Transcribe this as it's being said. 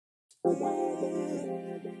Wicked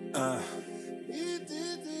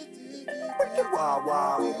wild,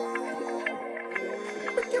 wild.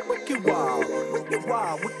 Wicked wild, wicked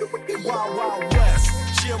wild, wicked wild, wild west.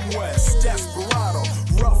 Jim West, desperado,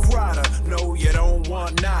 rough rider. No, you don't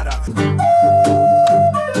want nada.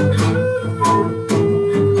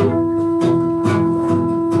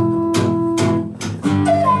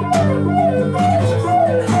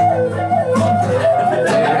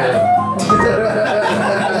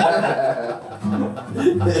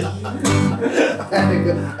 I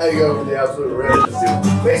had to go for the absolute rare.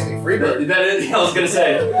 Basically, Freebird. That is, I was gonna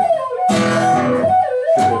say.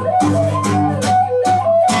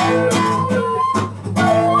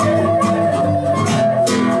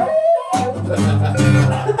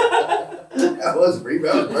 That was Freebird.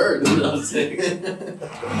 That was Bird. That was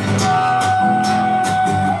sick.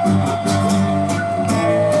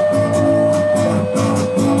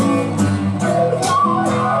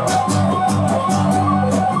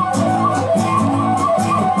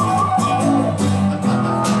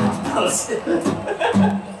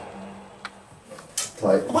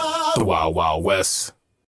 The Wild Wild West.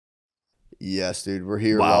 Yes, dude. We're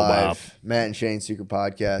here Wow, live. wow. Matt and Shane's Secret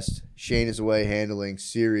Podcast. Shane is away handling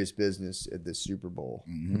serious business at the Super Bowl.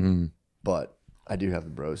 But I do have the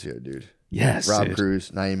bros here, dude. Yes, Rob dude.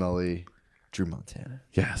 Cruz, Naim Ali, Drew Montana.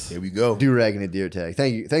 Yes. Here we go. Durag and Deertag.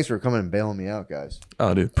 Thank you. Thanks for coming and bailing me out, guys.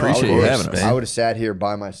 Oh, dude. Appreciate you having us. I would have sat here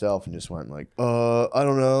by myself and just went like, I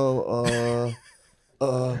don't know.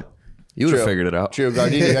 You would have True. figured it out. True,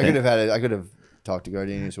 Gardini. I could have had it. I could have talked to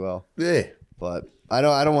Gardini as well. Yeah. But I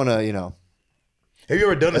don't want to, you know. Have you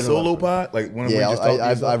ever done a I don't know. solo pod? Like when Yeah, we just talk to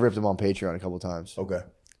I've yourself? ripped him on Patreon a couple times. Okay.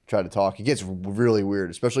 Try to talk. It gets really weird,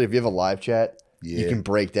 especially if you have a live chat. You Yeah. can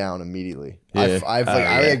break down immediately. Yeah.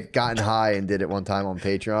 I've gotten high and did it one time on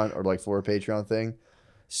Patreon or like for a Patreon thing.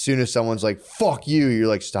 As soon as someone's like "fuck you," you're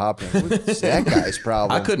like, "Stop him." What's that guy's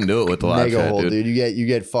problem? I couldn't do it with the live Mega chat, hole, dude. dude. You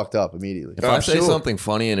get fucked up immediately, If I say sure. something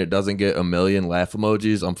funny and it doesn't get a million laugh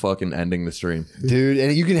emojis, I'm fucking ending the stream. dude.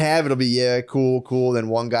 And you can have it'll be cool. Then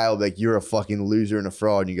one guy will be like, "You're a fucking loser and a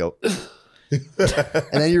fraud," and you go. And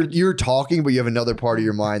then you're talking, but you have another part of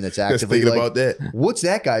your mind that's Just actively thinking like, about that. what's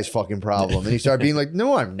that guy's fucking problem? And you start being like,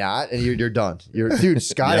 no, I'm not. And you're done. Dude,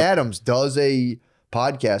 Scott Adams does a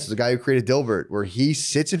podcast, the guy who created Dilbert, where he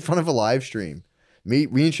sits in front of a live stream. Me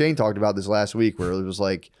and Shane talked about this last week, where it was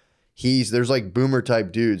like, there's like boomer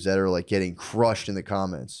type dudes that are like getting crushed in the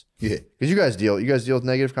comments. Yeah. Because you guys deal with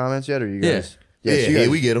negative comments yet? Or you guys? Yeah, you guys,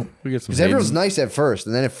 we get them. We get some. because everyone's hating. nice at first,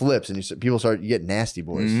 and then it flips, and you get nasty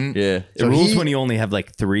boys. Yeah. So It rules he- when you only have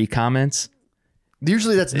like 3 comments.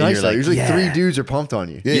 Usually that's And nice. you're Though. like, Usually yeah. 3 dudes are pumped on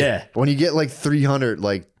you. Yeah. But when you get like 300,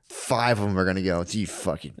 like 5 of them are gonna go, "You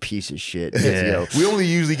fucking piece of shit." Let's Yeah. go. We only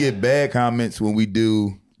usually get bad comments when we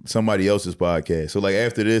do somebody else's podcast. So like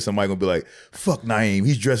after this, somebody gonna be like, "Fuck Naim,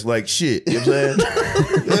 he's dressed like shit." You know what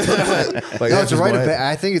I'm saying? Like No, that's it's a just rite what of. happens.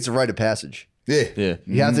 I think it's a rite of passage. Yeah. Yeah.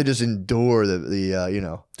 You have to just endure the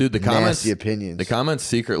Dude, the comments. nasty opinions. The comments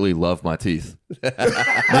secretly love my teeth.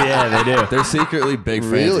 Yeah, they do. They're secretly big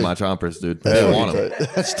fans Really? of my chompers, dude. They want them.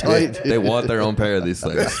 That's tight. dude. They want their own pair of these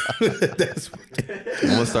things. I'm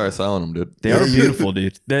gonna start selling them, dude. They are beautiful,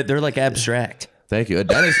 dude. They're like abstract. Thank you. A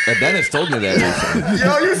dentist told me that recently.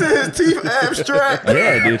 Yo, you said his teeth abstract.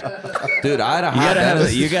 Yeah, dude. Dude, I had a You hot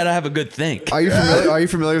dentist. you gotta have a good think. Are you familiar? Are you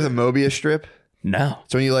familiar with the Mobius strip? No.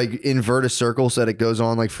 So when you like invert a circle so that it goes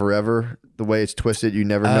on like forever, the way it's twisted, you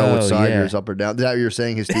never know what Oh, side yeah. yours up or down. Is that what you're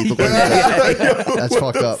saying? His teeth look like that? That's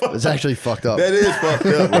fucked up. It's actually fucked up. That is fucked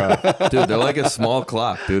up, bro. Dude, they're like a small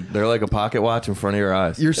clock, dude. They're like a pocket watch in front of your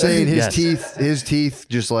eyes. You're saying Yes. his teeth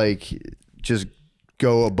just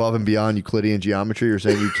go above and beyond Euclidean geometry. You're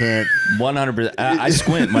saying you can't. 100%. I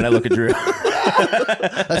squint when I look at Drew.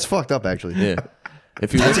 That's fucked up, actually. Yeah.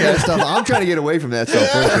 If you That's look the kind at of stuff. I'm trying to get away from that stuff.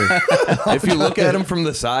 Personally. if you look at him from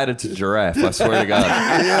the side, it's a giraffe. I swear to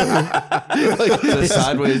God. Like the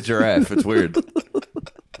sideways giraffe. It's weird.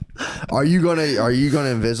 Are you gonna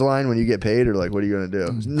Invisalign when you get paid, or like what are you gonna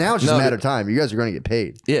do? Now it's just No, a matter of time. You guys are gonna get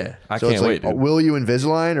paid. Yeah, I So can't it's like, wait, dude. will you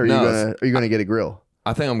Invisalign, or No, are you gonna get a grill?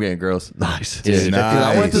 I think I'm getting gross. Nice. Yeah, Dude, 'cause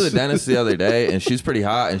I went to nice. the dentist the other day, and she's pretty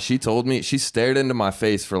hot, and she told me, she stared into my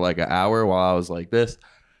face for like an hour while I was like this.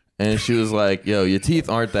 And she was like, yo, your teeth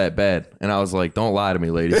aren't that bad. And I was like, don't lie to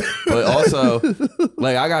me, lady. But also,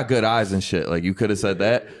 like, I got good eyes and shit. Like, you could have said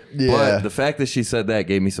that. Yeah. But the fact that she said that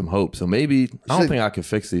gave me some hope. So maybe, I don't think I could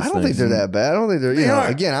fix these I don't things. think they're that bad. I don't think they're. You know,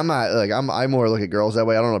 aren't. again, I'm not like I more look at girls that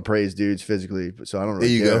way. I don't appraise dudes physically, so I don't. There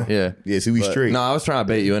Really you care. go. Yeah. Yeah, see, we straight. No, I was trying to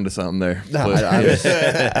bait you into something there. No, But I'm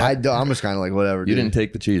just kind of like whatever. you dude. didn't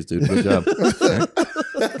take the cheese, dude. Good job.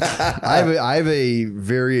 I have a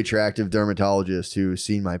very attractive dermatologist who's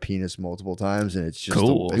seen my penis multiple times, and it's just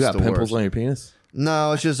Cool. it's You got the pimples worst. on your penis?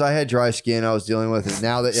 No, it's just I had dry skin I was dealing with, and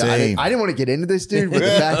now that Same. I didn't want to get into this, dude. But the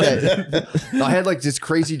fact that I had like this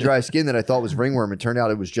crazy dry skin that I thought was ringworm, it turned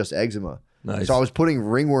out it was just eczema. Nice. So I was putting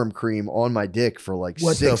ringworm cream on my dick for like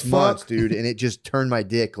What the 6 months, fuck? dude, and it just turned my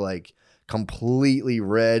dick like completely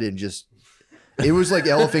red and just. It was like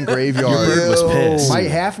elephant graveyard. Your bird was pissed.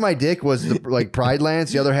 Half my dick was the, like Pride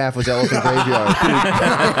Lance, the other half was elephant graveyard.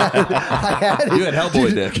 I had it. You had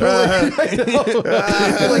Hellboy dick.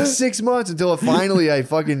 For like 6 months until finally I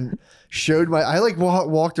fucking showed my. I like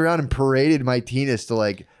walked around and paraded my penis to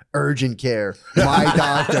like urgent care, my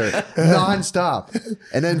doctor, nonstop.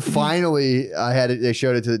 And then finally I had it. They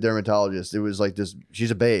showed it to the dermatologist. It was like this.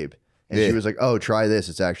 She's a babe. And she was like, "Oh, try this.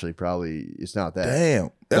 It's actually probably it's not that."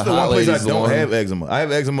 Damn. That's The the one hot place I lady's the don't one. have eczema. I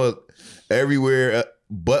have eczema everywhere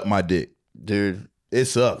but my dick. Dude. It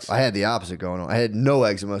sucks. I had the opposite going on. I had no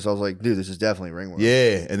eczema, so I was like, "Dude, this is definitely ringworm."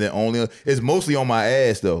 Yeah, and then it's mostly on my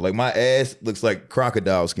ass though. Like my ass looks like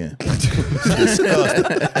crocodile skin. It's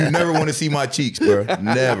disgusting. You never want to see my cheeks, bro.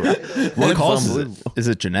 Never. What causes it? Is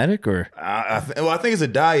it genetic or? I think it's a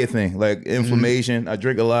diet thing, like inflammation. I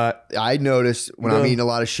drink a lot. I noticed when I'm eating a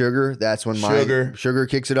lot of sugar, that's when my sugar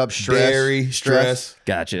kicks it up. Dairy, stress.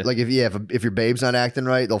 Gotcha. Like if your babe's not acting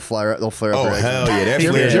right, they'll flare up. Oh their eczema. hell yeah, that Did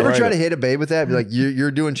flares you ever right try up. to hit a babe with that? Be like,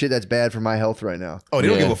 you're doing shit that's bad for my health right now. Oh, they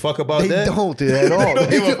don't Yeah. give a fuck about They that. don't do that at all. They don't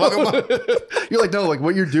give a fuck about. You're like, no, like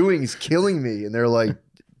what you're doing is killing me, and they're like,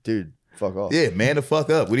 dude, fuck off. Yeah, man, the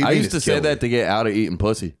fuck up. What do you I mean used to it's say killing? that to get out of eating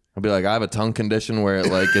pussy. I'd be like, I have a tongue condition where it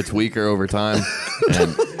like gets weaker over time. And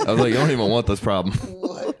I was like, you don't even want this problem.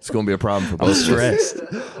 It's going to be a problem for both of us. stressed.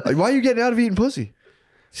 Like, why are you getting out of eating pussy?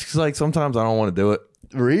 It's like sometimes I don't want to do it.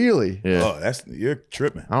 Really? Yeah. Oh, you're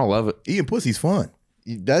tripping. I don't love it. Eating pussy's fun.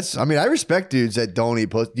 I mean, I respect dudes that don't eat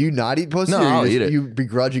pussy. Do you not eat pussy? No, or you I'll just- eat it. You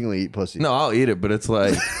begrudgingly eat pussy. No, I'll eat it, but it's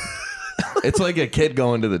like it's like a kid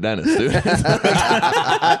going to the dentist, dude. Like,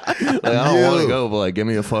 I don't want to go, but like, give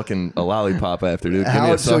me a lollipop after, dude. Give me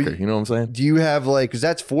How- a so sucker. You know what I'm saying? Do you have like, because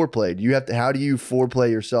that's foreplay. Do you have to? How do you foreplay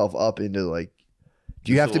yourself up into like?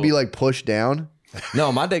 Do you have to be like pushed down?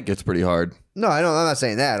 No, my dick gets pretty hard. No, I don't. I'm not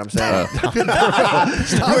saying that. I'm saying stop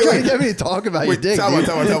trying to get me to talk about your dick. Time dude.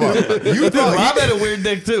 out. You thought Rob had a weird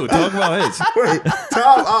dick too. Talk about his. Wait,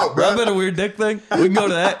 time out, bro. Rob had a weird dick thing. We can go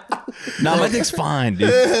to that. No, my dick's fine, dude.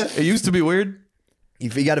 It used to be weird. You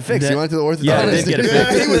got to fix. That- You went to the orthodontist. Yeah, I did get it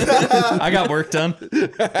fixed. Yeah, I got work done.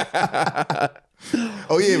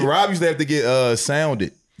 Oh yeah, Rob used to have to get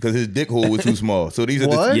sounded because his dick hole was too small. So these are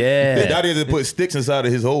What? Yeah. The doctor had to put sticks inside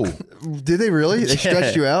of his hole. Did they really? They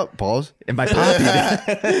stretched you out. Pause. And my poppy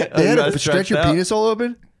did. They had got to stretch your stretched out. penis all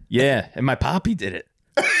open. Yeah, and my poppy did it.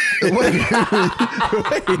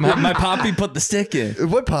 My poppy put the stick in.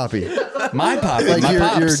 What poppy? My poppy. Like my your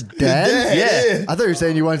pops. dad? Yeah. I thought you were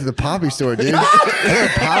saying you went to the poppy store, dude. I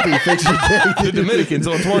thought Poppy fixed your dick. The Dominicans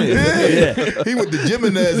on 20th. Yeah. He went to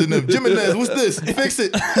Jimenez and them. Jimenez, what's this? Fix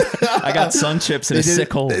it. I got sun chips in a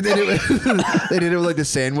sick hole. They did it with like the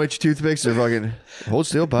sandwich toothpicks. They're fucking hold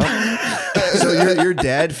still, pop. So your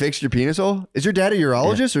dad fixed your penis hole? Is your dad a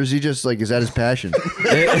urologist, or is he just like, is that his passion?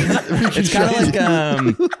 It's kind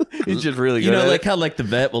of like He's just really good. you know, at like it. how like the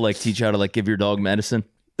vet will like teach you how to like give your dog medicine.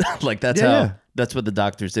 Like that's Yeah, how that's what the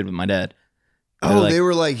doctors did with my dad. Oh, like- they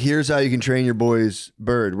were like, here's how you can train your boy's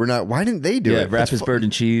bird. We're not. Why didn't they do Yeah, it? wrap his bird in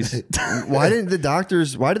cheese. Why didn't the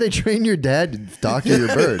doctors? Why did they train your dad to doctor your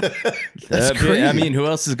bird? That's crazy. I mean, who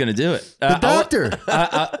else is going to do it? The doctor.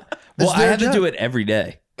 Well, I their had to job. do it every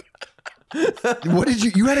day. What did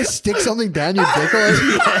you? You had to stick something down your dick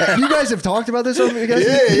hole? You guys have talked about this on you guys.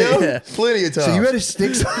 Yeah, yo. Yeah. Plenty of time. So you had to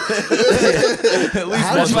stick. At least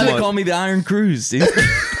How That's did why you- they call me the Iron Cruise. Dude.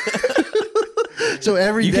 So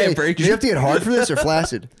every You day, can't break did you have to get hard for this or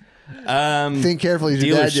flaccid? Think carefully. As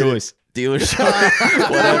your Dealer's dad did it. choice. Dealer's choice.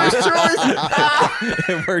 Whatever.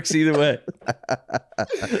 It works either way.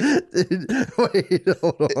 Wait,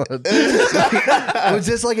 hold on. Was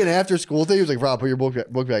this like an after school thing? He was like, Rob, put your book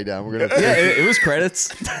bag down. We're gonna. Yeah, it was credits.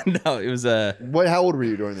 No, it was What? How old were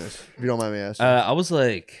you during this? If you don't mind me asking. I was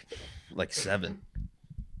like 7.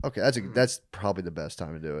 Okay, that's probably the best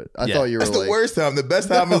time to do it. I Yeah. thought you were That's like. the worst time. The best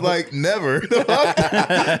time is like never.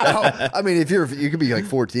 I mean, if you could be like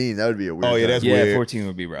 14, that would be a weird. Oh, yeah, time. that's Yeah, weird. 14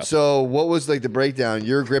 would be rough. So what was like the breakdown?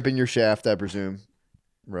 You're gripping your shaft, I presume,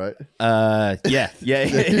 right? Yeah.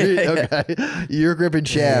 Okay, you're gripping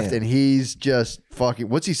shaft, and he's just fucking.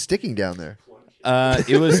 What's he sticking down there?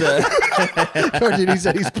 It was Gardini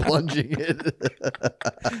said he's plunging it.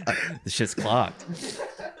 the shit's clogged.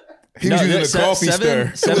 He was No, using a se- coffee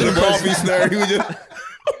seven- stir. seven It was a was- coffee stir. He was just.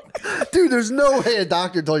 Dude, there's no way a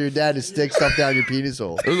doctor told your dad to stick stuff down your penis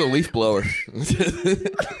hole. It was a leaf blower.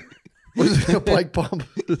 Was it a bike pump?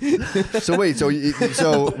 So wait, so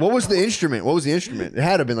what was the instrument? What was the instrument? It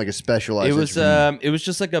had to have been like a specialized instrument. It was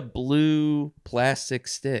just like a blue plastic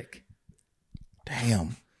stick.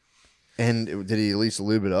 Damn. And did he at least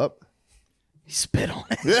lube it up? He spit on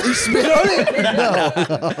it. He spit on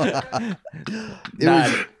it?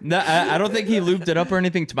 No. No, I don't think he lubed it up or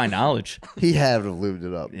anything to my knowledge. He had to have lubed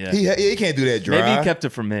it up. Yeah. He can't do that dry. Maybe he kept it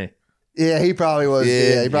from me. Yeah, he probably was.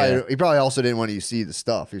 Yeah, Yeah, he probably also didn't want you to see the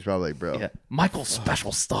stuff. He's probably like, bro. Yeah. Michael's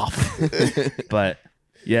special stuff. But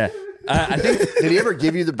yeah. I think Did he ever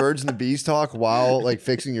give you the birds and the bees talk while like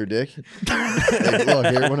fixing your dick? Like, look,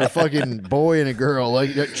 here, when a fucking boy and a girl,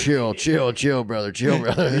 like, chill, brother,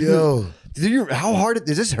 Yo. How hard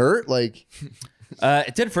does this hurt? Like,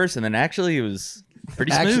 it did first, and then actually it was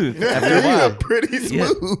pretty smooth after a while. Pretty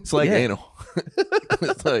smooth. It's like Yeah. anal.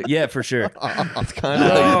 It's like, Yeah, for sure. it's kind of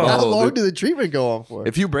like, how oh, long dude. did the treatment go on for?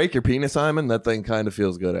 If you break your penis, Simon, that thing kind of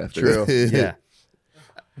feels good after. True. Yeah.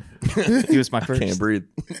 He was my first. Can't breathe.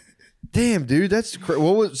 Damn, dude, that's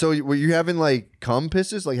so were you having like cum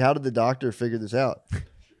pisses? Like, how did the doctor figure this out?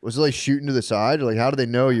 Was it like shooting to the side, or like how do they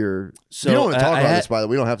know you're? So, you don't want to talk I about had- this, by the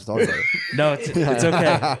way. We don't have to talk about it. No, it's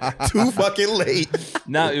okay. Too fucking late.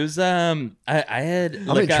 No, it was I had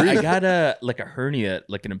like I intrigued. got a hernia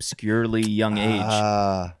like an obscurely young age.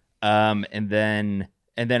 And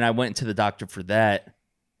then I went to the doctor for that,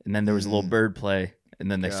 and then there was a little bird play,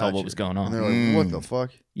 and then they saw what Gotcha. was going And on. they're like, what the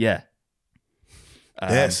fuck? Yeah.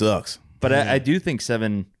 That sucks. But I do think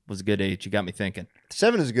 7 was a good age. You got me thinking.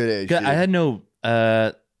 7 is a good age. 'Cause Dude. I had no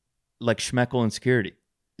like schmeckle insecurity.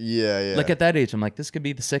 Yeah. Like at that age, I'm like, this could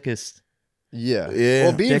be the sickest. Yeah. Yeah.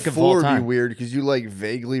 Well, being Dick of all 4 would be time. weird because you like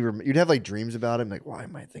vaguely you'd have like dreams about him. Like, why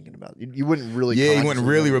am I thinking about it? You wouldn't really. Yeah, you wouldn't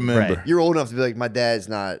consciously really remember. remember. Right. You're old enough to be like, my dad's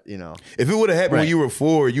not. You know. If it would have happened when Right. you were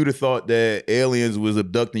 4, you'd have thought that aliens was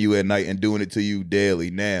abducting you at night and doing it to you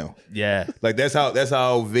daily now. Yeah. Like that's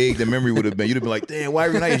how vague the memory would have been. You'd have been like, damn, why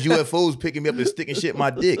every night is UFOs picking me up and sticking shit in my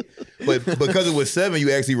dick? But because it was 7,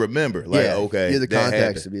 you actually remember. Like, okay. You had the that context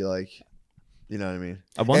happened. to be like, you know what I mean?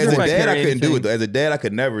 I wonder As if a dad, I carry couldn't do it anything- though. As a dad, I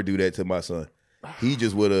could never do that to my son. He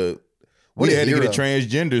just would have. What We a had to get a hero.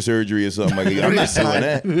 transgender surgery or something like that. I'm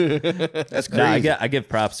not doing that. That's crazy. Nah, I give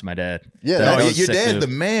props to my dad. Yeah, That no, was your a sick dad's move. the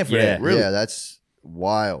man for Yeah. that. Really? Yeah, that's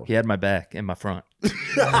wild. He had my back and my front.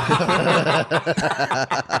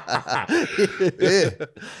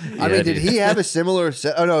 I mean, did he have a similar?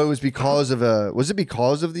 Oh no, it was because of a. Was it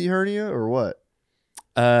because of the hernia or what?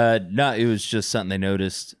 No, it was just something they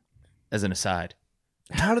noticed as an aside.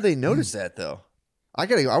 How do they notice that though? I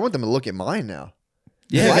want them to look at mine now.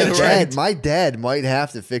 Yeah, My dad might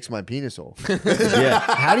have to fix my penis hole. yeah.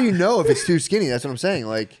 How do you know if it's too skinny? That's what I'm saying.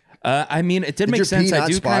 Like, I mean, it did Did make your sense. pee I not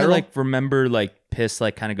do kind of spiral? like remember like piss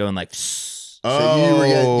like kind of going like. so you were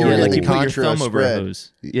getting Yeah, the like you put your contra thumb over a spread.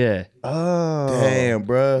 hose. Yeah. Oh, Damn,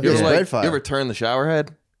 bro. You ever, Yeah. like, Spread fire. you ever turn the shower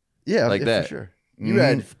head? yeah, like yeah, that. for sure. You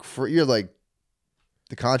had you're like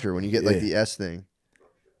the contra when you get like the S thing.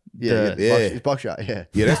 Yeah, The- yeah, Yeah. it's buckshot. Yeah.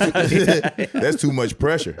 Yeah, that's too much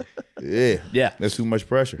pressure. Yeah. Yeah. That's too much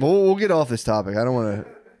pressure. Well, we'll get off this topic. I don't want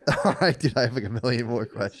to. All right, dude. I have like a million more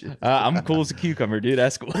questions. I'm cool as a cucumber, dude.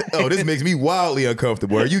 That's cool. Oh, this makes me wildly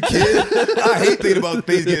uncomfortable. Are you kidding? I hate thinking about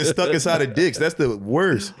things getting stuck inside of dicks. That's the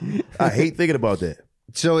worst. I hate thinking about that.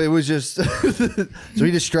 So it was just. So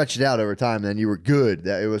he just stretched it out over time. Then you were good.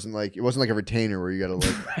 That it wasn't like a retainer where you got to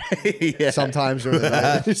like yeah. sometimes during the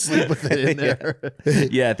night you sleep with it in there.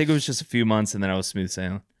 Yeah, I think it was just a few months and then I was smooth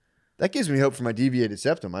sailing. That gives me hope for my deviated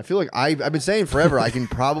septum. I feel like I've been saying forever I can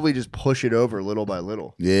probably just push it over little by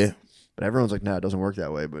little. Yeah. But everyone's like, no, it doesn't work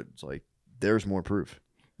that way. But it's like there's more proof.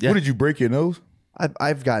 Yeah. What did you break your nose?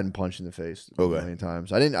 I've gotten punched in the face a Okay. million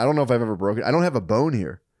times. I don't know if I've ever broken. I don't have a bone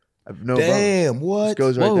here. I have no bone. Damn, It what?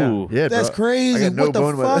 goes right Whoa. down. Yeah, That's bro. crazy. I got no What the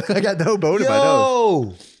bone. fuck? I got no bone in my nose.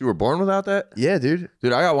 Yo. You were born without that? Yeah, dude.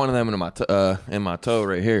 Dude, I got one of them in my toe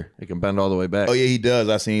right here. It can bend all the way back. Oh, yeah, he does.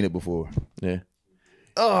 I've seen it before. Yeah.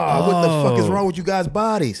 Oh, what the fuck is wrong with you guys'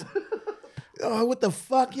 bodies? Oh, what the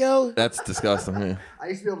fuck, yo? That's disgusting. Yeah. I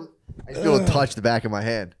used to be able to touch the back of my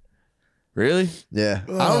hand. Really? Yeah.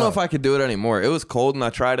 I don't know if I could do it anymore. It was cold and I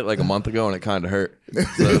tried it like a month ago and it kind of hurt.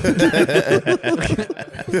 So-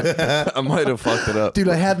 I might have fucked it up. Dude,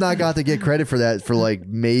 I have not got to get credit for that for like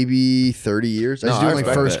maybe 30 years. I No, used to do I it in like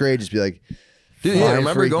respect first that. grade, just be like, Dude, yeah, flying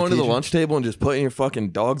remember freak going to the teacher. lunch table and just putting your fucking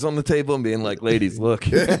dogs on the table and being like, ladies, look.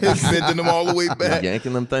 Sending them all the way back.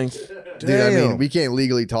 Yanking them things. dude, I mean, Damn. we can't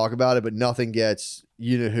legally talk about it, but nothing gets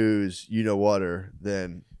YouKnowWho's, YouKnowWhatter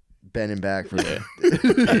than bending back for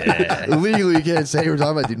that. Legally, you can't say we're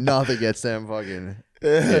talking about, dude. Nothing gets them fucking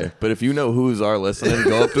Yeah, but if you know who's are listening,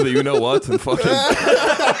 go up to the you know what's and fucking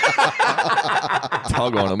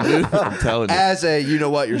tug on them, dude. I'm telling you. As a you know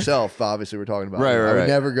what yourself, obviously we're talking about. Right, I would right.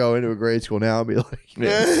 never go into a grade school now and be like,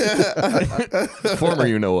 Yeah. Former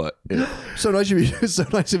you know what. Yeah. so nice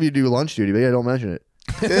if you do lunch duty, but yeah, don't mention it.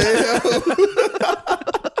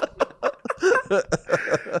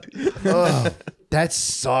 Oh, that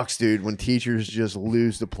sucks, dude. When teachers just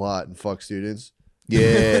lose the plot and fuck students.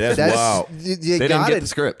 Yeah, that's wild. They They didn't get the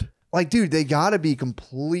script. Like, dude, they gotta be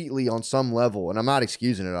completely on some level, and I'm not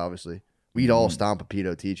excusing it. Obviously, we'd all stomp a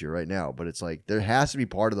pedo teacher right now, but it's like there has to be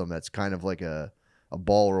part of them that's kind of like a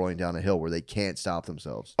ball rolling down a hill where they can't stop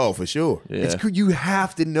themselves. Oh, for sure. Yeah. It's you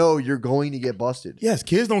have to know you're going to get busted. Yes,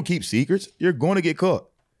 kids don't keep secrets. You're going to get caught.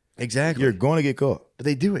 Exactly. You're going to get caught. But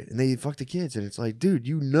they do it, and they fuck the kids, and it's like, dude,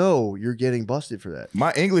 you know you're getting busted for that.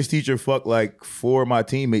 My English teacher fucked like 4 of my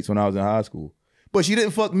teammates when I was in high school. But she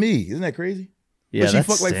didn't fuck me. Isn't that crazy? Yeah, but she that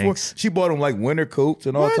fucked like 4. stinks. She bought them like winter coats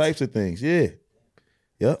and all types of things. Yeah.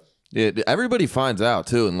 Yep. Yeah, everybody finds out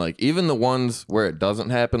too, and like even the ones where it doesn't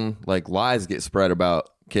happen, like lies get spread about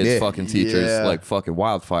kids fucking teachers Yeah. like fucking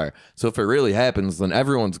wildfire. So if it really happens, then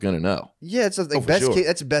everyone's gonna know. Yeah, it's like for best sure. case.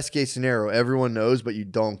 That's a best case scenario. Everyone knows, but you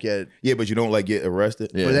don't get. Yeah, but you don't like get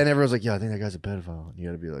arrested. Yeah, But then everyone's like, "Yeah, I think that guy's a pedophile." And you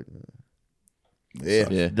got to be like, Yeah.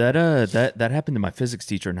 yeah. That happened to my physics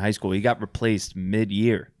teacher in high school. He got replaced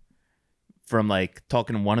mid-year from like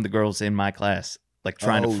talking to one of the girls in my class, like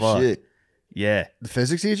trying to fuck. Shit. Yeah. "The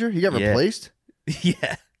physics teacher, he got Yeah. replaced."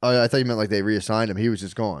 Yeah. Oh, I thought you meant like they reassigned him. He was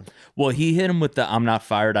just gone. Well, he hit him with the "I'm not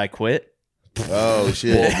fired, I quit." Oh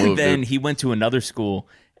shit. Bold move, Then dude. he went to another school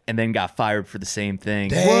and then got fired for the same thing.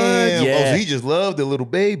 Damn. Oh, Yeah. so he just loved the little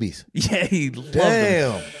babies. Yeah, he loved them.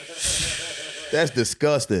 Damn. That's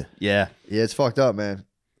disgusting. Yeah. Yeah, it's fucked up, man.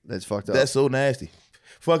 It's fucked up. That's so nasty.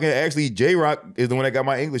 Fucking actually, J Rock is the one that got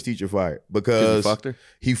my English teacher fired because fucked her?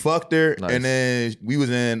 He fucked her, Nice. and then we was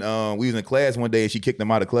in class one day, and she kicked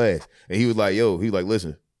him out of class, and he was like,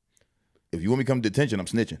 listen, if you want me to come to detention, I'm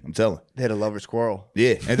snitching. I'm telling. They had a lover's quarrel.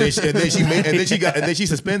 Yeah, and then she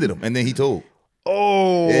suspended him, and then he told.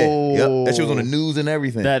 Oh, Yeah, yep. That shit was on the news and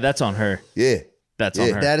everything. That's on her. Yeah, That's on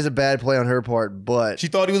Yeah. her. that is a bad play on her part. But she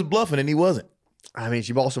thought he was bluffing, and he wasn't. I mean,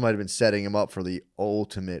 she also might have been setting him up for the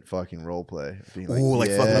ultimate fucking role play. Being Ooh, like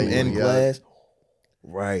yeah, fucking him you in got it. class.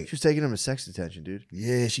 Right. She was taking him to sex detention, dude.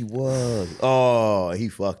 Yeah, she was. Oh, he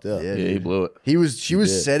fucked up. Yeah, Yeah, he dude. blew it. She was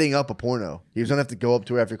did. setting up a porno. He was gonna have to go up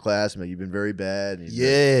to her after class and be like, "You've been very bad." And he's like,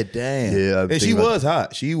 Yeah, damn. Yeah, I'm and she thinking about- was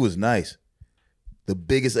hot. She was nice. The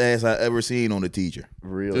biggest ass I ever seen on a teacher.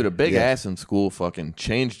 really. Dude, a big Yeah. ass in school fucking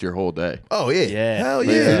changed your whole day. Oh yeah, Yeah. hell Like,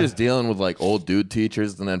 yeah. if you're just dealing with like old dude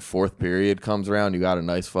teachers, and then fourth period comes around, you got a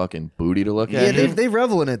nice fucking booty to look Yeah, at. they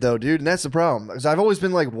revel in it though, dude, and that's the problem. Because I've always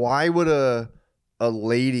been like, why would a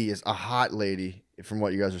lady, a hot lady, from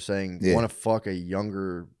what you guys are saying, Yeah. want to fuck a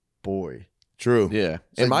younger boy? True. Yeah.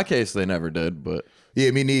 In my case, they never did, but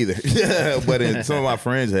Yeah, me neither. But some of my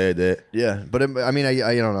friends had that. Yeah, but I mean,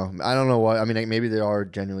 I don't know. I don't know why. I mean, maybe they are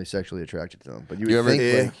genuinely sexually attracted to them. But you would You ever- think,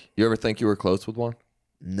 Yeah. like, you ever think you were close with one?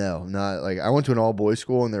 no, not like I went to an all boys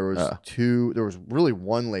school and there was two. There was really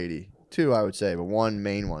one lady, two I would say, but one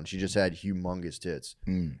main one. She just had humongous tits,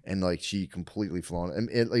 and like she completely flaunted.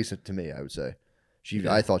 And at least to me, I would say,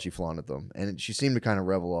 I thought she flaunted them, and she seemed to kind of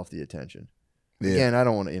revel off the attention. Yeah. Again, I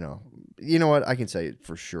don't want to, you know what? I can say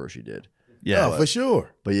for sure she did. Yeah. Oh, for sure.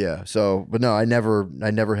 But yeah, but no, I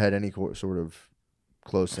never had any sort of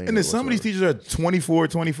close thing. And then some of these teachers are 24,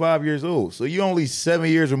 25 years old. So you're only 7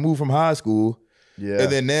 years removed from high school. Yeah.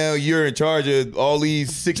 And then now you're in charge of all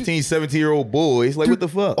these 16, 17-year-old boys. Like, Dude, what the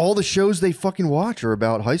fuck? All the shows they fucking watch are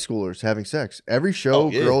about high schoolers having sex. Every show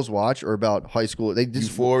Oh, yeah. girls watch are about high school. They just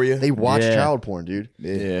Euphoria. They watch Yeah. child porn, dude.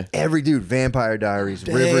 Yeah. Every dude, Vampire Diaries,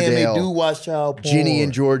 Damn, Riverdale, they do watch child porn. Ginny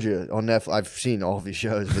and Georgia on Netflix. I've seen all of these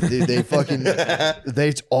shows, but dude, they fucking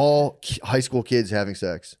it's all high school kids having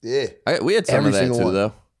sex. Yeah. We had some Every of that single too, one.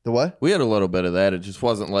 though. The what? We had a little bit of that. It just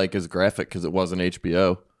wasn't like as graphic because it wasn't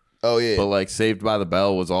HBO. Oh, yeah. But like Saved by the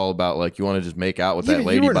Bell was all about like you want to just make out with You, that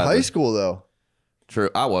lady. you were in by high the, school though.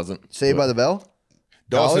 True, I wasn't. Saved by the Bell.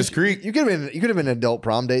 Dawson's College? Creek. You could have been an adult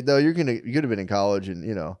prom date though. You could have been in college and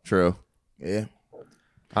True. Yeah.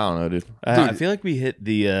 I don't know, dude. I feel like we hit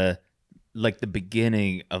the like the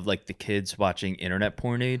beginning of like the kids watching internet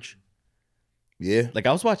porn age. Yeah. Like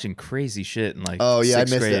I was watching crazy shit in like Oh yeah, I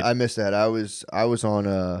sixth missed grade. it. I missed that. I was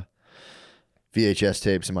on VHS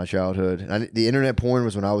tapes in my childhood. And the internet porn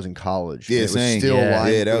was when I was in college. Yeah, And it was same. still Yeah.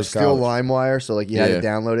 Yeah, that it was still college. LimeWire. So like you had Yeah. to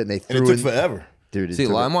download it, and they And it threw took forever. Dude, See,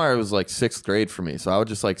 LimeWire was like 6th grade for me, so I would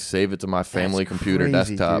just like save it to my family computer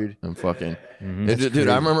crazy, desktop dude. and fucking. That's Dude,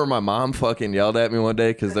 I remember my mom fucking yelled at me one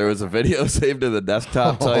day because there was a video saved to the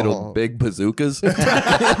desktop titled "Big Bazookas."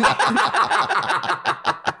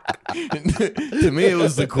 To me, it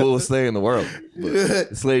was the coolest thing in the world. But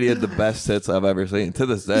this lady had the best tits I've ever seen to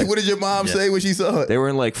this day. What did your mom say when she saw it? They were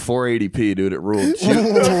in like 480p, dude. It ruled.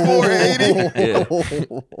 480. Yeah.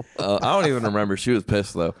 I don't even remember. She was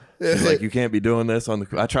pissed though. She's like, "You can't be doing this on the."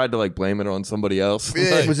 I tried to like blame it on somebody else.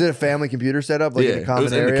 Like, Was it a family computer setup? Like in a it common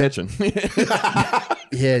was area? in the kitchen.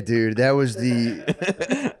 Yeah, dude, that was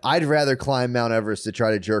the. I'd rather climb Mount Everest to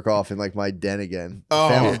try to jerk off in like my den again. Oh,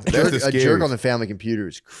 that's the a jerk scariest. on the family computer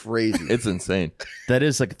is crazy. It's insane. That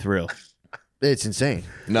is like a thrill. It's insane.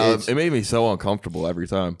 No, it made me so uncomfortable every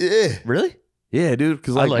time. Yeah. Really? Yeah, dude,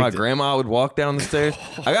 because like my liked it. grandma would walk down the stairs.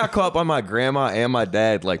 I got caught by my grandma and my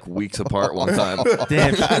dad like weeks apart one time.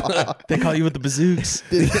 Damn. They caught you with the bazooks.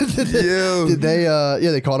 Yo. Did they?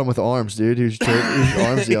 Yeah, they caught him with arms, dude. He was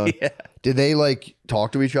arms young. Yeah. Did they like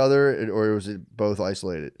talk to each other, or was it both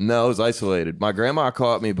isolated? No, it was isolated. My grandma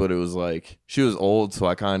caught me, but it was like she was old, so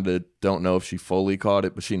I kind of don't know if she fully caught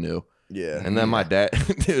it, but she knew. Yeah. And then my dad,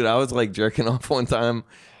 dude, I was like jerking off one time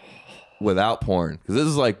without porn because this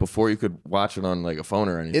is like before you could watch it on like a phone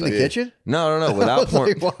or anything. In the kitchen? No, without porn.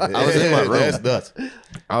 Like, what? I was in my room. That's nuts.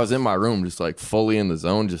 I was in my room, just like fully in the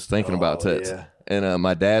zone, just thinking about tits. yeah. And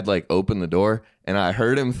my dad like opened the door, and I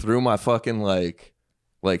heard him through my fucking like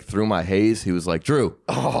through my haze. He was like, "Drew,"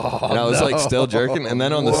 and I was like still jerking. And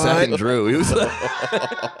then on the second Drew, he was like,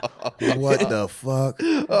 What the fuck?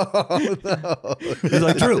 he was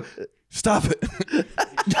like, "Drew, stop it."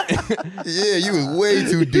 Yeah, you was way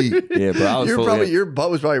too deep. Yeah, bro, I was fully Your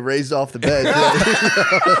butt was probably raised off the bed.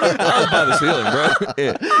 I was by the ceiling, bro.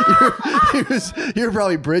 Yeah. You were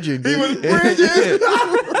probably bridging. Dude.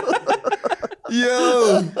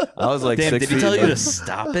 Yo. I was like Damn, 6 did he feet tell you in. to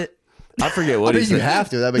stop it? I forget I what mean, he you said. have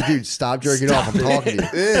to. I'm like, dude, stop jerking off. I'm talking to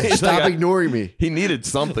you. He's Stop like, ignoring me. He needed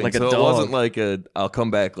something, Like a so it dog. wasn't like a "I'll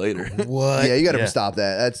come back later." What? Yeah, you got to Yeah. stop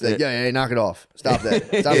that. That's like, yeah, knock it off. Stop that.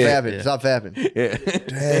 Stop fapping. Yeah. Stop fapping. Yeah.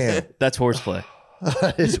 Damn. That's horseplay.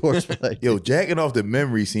 It's horseplay. Yo, jacking off the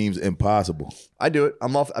memory seems impossible. I do it.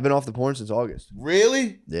 I'm off. I've been off the porn since August.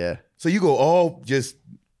 Really? Yeah, So you go all just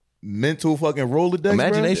mental fucking Rolodex,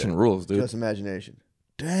 Imagination rules, dude. just imagination.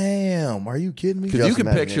 bro? Damn. Are you kidding me? Because you Just can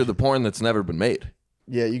picture imagination. the porn that's never been made.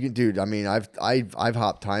 Yeah, you can, dude. I mean, I've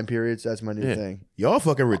hopped time periods. That's my new Yeah. thing. Y'all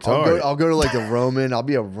fucking I'll retarded. go to like the Roman. I'll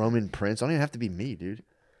be a Roman prince. I don't even have to be me, dude.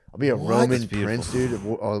 I'll be a What? Roman That's beautiful. prince, dude.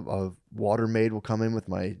 A water maid will come in with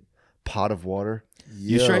my pot of water.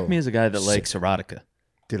 You strike me as a guy that likes erotica.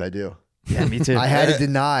 Dude, I do. Yeah, me too. I had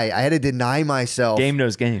to deny myself. Game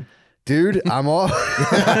knows game. Dude, I'm all.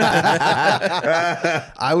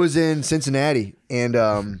 I was in Cincinnati, and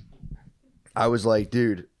I was like,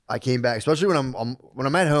 dude, I came back, especially when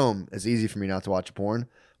I'm at home. It's easy for me not to watch porn.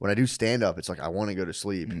 When I do stand up, it's like I want to go to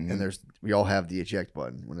sleep, and we all have the eject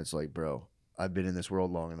button when it's like, bro, I've been in this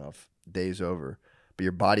world long enough. Day's over, but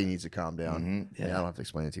your body needs to calm down. Yeah, I don't have to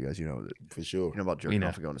explain it to you guys. You know it. For sure. You know about jerking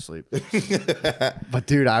off and going to sleep. Yeah. But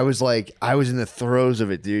dude, I was in the throes of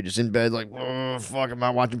it, dude. Just in bed, like, oh, fuck, am I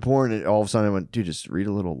watching porn? And all of a sudden I went, dude, just read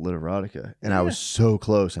a little literotica. And I was so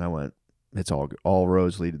close, and I went, it's all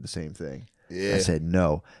roads lead to the same thing. I said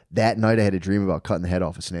no. That night I had a dream about cutting the head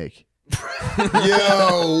off a snake.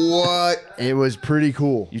 Yo, what? It was pretty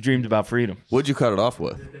cool. You dreamed about freedom. What'd you cut it off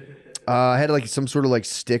with? I had like some sort of like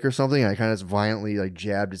stick or something, and I kind of violently like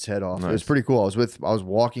jabbed its head off. It was Nice. pretty cool. I was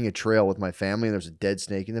walking a trail with my family, and there was a dead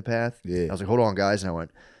snake in the path. Yeah. I was like, hold on, guys, and I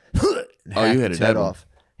went, and Oh, you hacked had its a dead head one. off.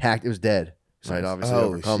 Hacked. It was dead. So I'd obviously Oh,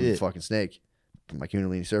 overcome the shit. fucking snake, my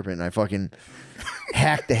Kundalini serpent, and I fucking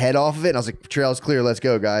hacked the head off of it. And I was like, trail's clear, let's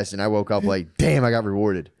go, guys. And I woke up like, damn, I got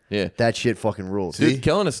rewarded. Yeah. That shit fucking rules. Dude,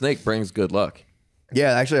 killing a snake brings good luck.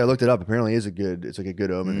 Yeah, actually, I looked it up. Apparently, it's like a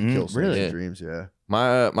good omen to kill snakes really? in dreams. Yeah,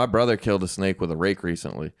 My brother killed a snake with a rake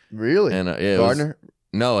recently. really. And yeah, it was- Gardner.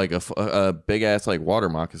 No, like a big ass like water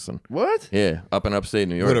moccasin. What? Yeah, up in upstate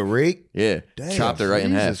New York. With a rake? Yeah, Damn, chopped it right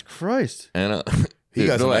in half. Jesus Christ. And He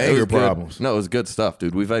got some it was anger good. problems. No, it was good stuff,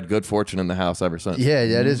 dude. We've had good fortune in the house ever since. Yeah,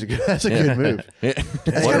 that is a good. That's a good move. Yeah.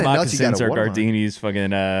 That's Water kinda nuts you got moccasins a are water moc- Gardini's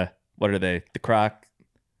fucking, what are they? The croc.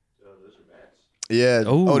 Yeah.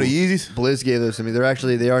 Oh, the Yeezys? Blizz gave those to me.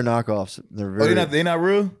 They are knockoffs. They're Oh, very. they not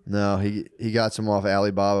real? No, he got some off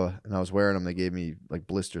Alibaba, and I was wearing them. They gave me like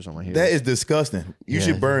blisters on my heels. That is disgusting. You Yeah.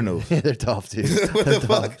 should burn those. They're tough, dude. What They're the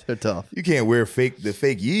tough. fuck? They're tough. You can't wear the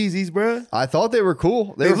fake Yeezys, bro. I thought they were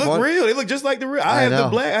cool. They were look fun. real. They look just like the real. I I have the know.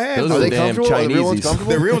 black. I have Those Are are they damn comfortable? Are the real ones Chineezys.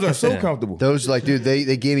 comfortable? the real ones are so comfortable. Those like, dude,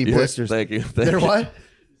 they gave me blisters. Thank you. They're what?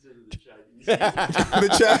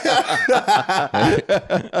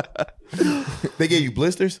 They gave you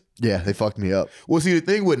blisters? Yeah, they fucked me up. Well, see, the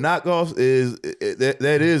thing with knockoffs is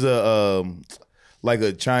that is a like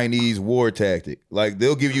a Chinese war tactic. Like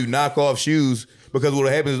they'll give you knockoff shoes because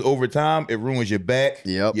what happens is over time it ruins your back,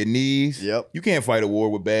 Yep. your knees. Yep. You can't fight a war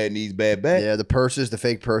with bad knees, bad back. Yeah, the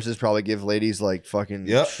fake purses probably give ladies like fucking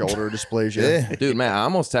Yep. shoulder dysplasia. Yeah. Dude, man, I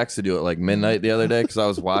almost texted you at like midnight the other day because I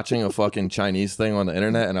was watching a fucking Chinese thing on the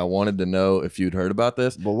internet and I wanted to know if you'd heard about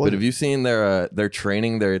this. What? But have you seen they're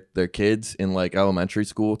training their kids in like elementary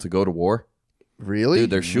school to go to war? Really?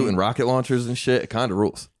 Dude, they're shooting rocket launchers and shit. It kind of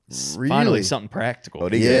rules. Really? Finally, something practical. Oh,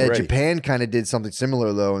 they Yeah, get ready. Japan kind of did something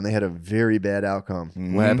similar though, and they had a very bad outcome.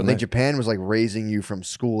 What happened I think there? Japan was like raising you from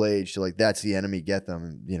school age to like that's the enemy, get them.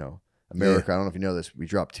 And you know, America. I don't know if you know this. We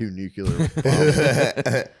dropped 2 nuclear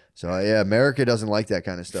bombs. So yeah, America doesn't like that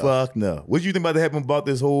kind of stuff. Fuck no. What do you think about to happen about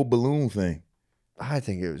this whole balloon thing? I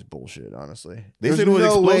think it was bullshit. Honestly, They There's said it was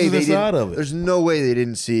explosives they inside didn't- of it. There's no way they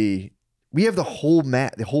didn't see. We have the whole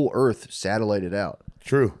the whole Earth satellited out.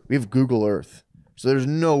 True. We have Google Earth. So there's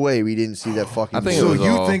no way we didn't see that fucking. I think it So was you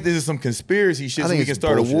all- think this is some conspiracy shit I so think we can it's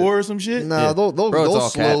start bullshit. a war or some shit? No, Yeah. they'll Bro, it's they'll all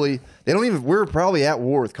slowly. They don't even. We're probably at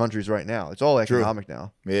war with countries right now. It's all economic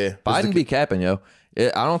now. Yeah. Biden be capping, yo.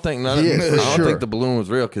 I don't think none of, Yeah, I for don't sure. think the balloon was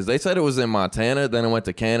real because they said it was in Montana, then it went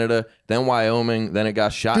to Canada, then Wyoming, then it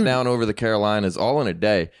got shot down over the Carolinas, all in a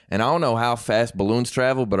day. And I don't know how fast balloons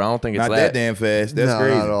travel, but I don't think it's Not that damn fast. That's no,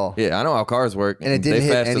 crazy. not at all. Yeah, I know how cars work. And it They didn't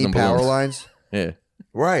hit faster any than power balloons. lines. Yeah,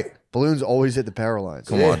 Right. Balloons always hit the power lines.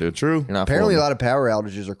 come on, dude. True. You're not Apparently, a fooling lot of power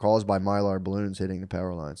outages are caused by Mylar balloons hitting the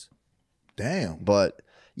power lines. Damn. But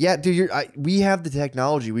yeah, dude, we have the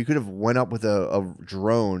technology. We could have went up with a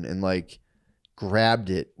drone and like grabbed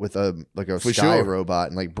it with a For sky sure. robot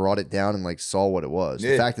and like brought it down and like saw what it was.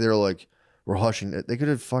 Yeah. The fact that they're like we're hushing it, they could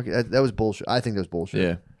have fucking that was bullshit. I think that was bullshit.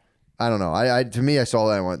 Yeah, I don't know. I to me, I saw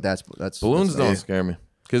that and went, that's balloons that's, don't scare me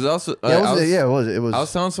because also Yeah, I was- it was. I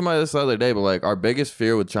was telling somebody this the other day, but like our biggest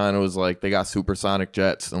fear with China was like they got supersonic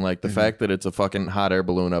jets and like the fact that it's a fucking hot air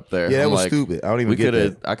balloon up there. Yeah, that I'm was like, stupid. I don't even We get could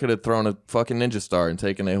have. that. I could have thrown a fucking ninja star and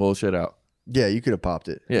taken a whole shit out. Yeah, you could have popped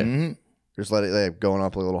it. Yeah, Mm-hmm. Just let it like, going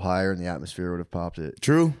up a little higher, and the atmosphere would have popped it.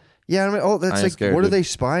 True. Yeah, I mean, I that's ain't like, scared, what are dude. they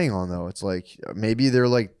spying on though? It's like maybe they're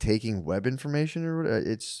like taking web information or whatever.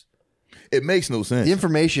 It's It makes no sense. the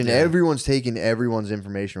information. Everyone's taking everyone's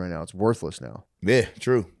information right now. It's worthless now. Yeah,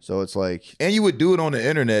 true. So it's like, And you would do it on the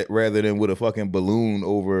internet rather than with a fucking balloon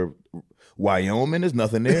over Wyoming. There's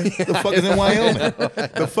nothing there. The fuck is in Wyoming?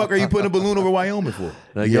 The fuck are you putting a balloon over Wyoming for?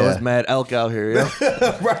 like, Yeah. yo, it's mad elk out here. Yo.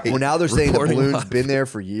 Right. well, now they're saying the Reporting balloon's live. been there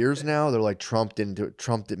for years now. They're like Trump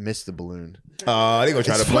missed the balloon. They gonna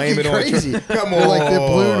try It's to blame it fucking on crazy. Trump. Come They're on. like the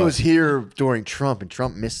balloon was here during Trump, and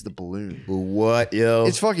Trump missed the balloon. What, yo?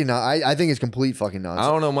 It's fucking. I think it's complete fucking nonsense.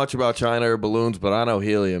 I don't know much about China or balloons, but I know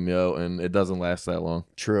helium, yo, and it doesn't last that long.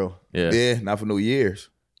 True. Yeah. Yeah, not for no years.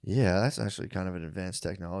 Yeah, that's actually kind of an advanced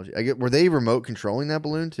technology. Were they remote controlling that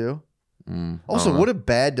balloon too? I Also, don't know. what a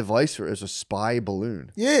bad device for as a spy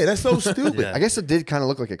balloon. Yeah, that's so stupid. Yeah. I guess it did kind of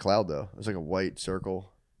look like a cloud though. It was like a white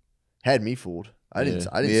circle. Had me fooled. I didn't. Yeah.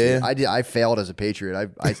 I didn't. See it. I failed as a patriot.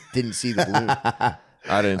 I didn't see the balloon. I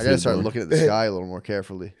I didn't. see gotta the start balloon. looking at the sky a little more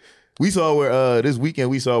carefully. We saw where this weekend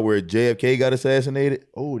we saw where JFK got assassinated.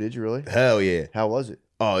 Oh, did you really? Hell yeah. How was it?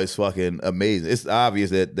 Oh, it's fucking amazing. It's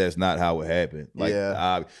obvious that that's not how it happened. Like,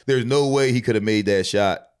 Yeah. there's no way he could have made that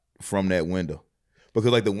shot from that window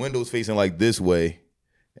because like the window's facing like this way,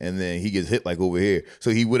 and then he gets hit like over here.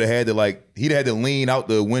 So he would have had to he'd had to lean out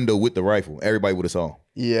the window with the rifle. Everybody would have saw him.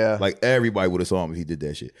 Yeah. Like everybody would have saw him if he did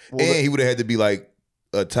that shit. Well, And he would have had to be like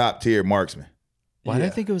a top tier marksman. Why did Yeah. I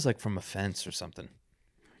think it was like from a fence or something?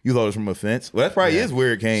 You thought it was from a fence? Well, that probably is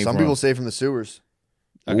where it came Some from. people say from the sewers.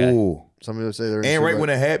 Okay. Ooh. Some people say they're. In the And right sewer. when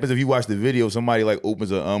it happens, if you watch the video, somebody like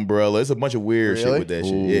opens an umbrella. It's a bunch of weird shit Really? with that Ooh.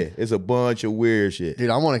 shit. Yeah, it's a bunch of weird shit. Dude,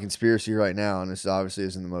 I'm on a conspiracy right now, and this obviously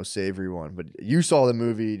isn't the most savory one. But you saw the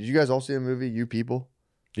movie. Did you guys all see the movie? You people?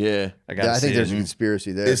 Yeah. I got. Yeah, I think there's a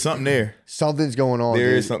conspiracy there. There's something there. Something's going on. There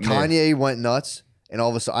dude. is something there. Kanye went nuts, and all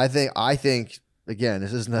of a sudden, I think again,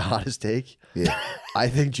 this isn't the hottest take. Yeah. I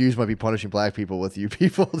think Jews might be punishing black people with you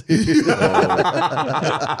people, dude.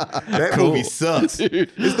 That movie sucks.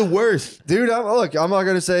 It's the worst. Dude, I'm not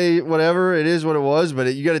gonna say whatever it is, what it was,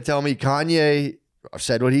 but you got to tell me Kanye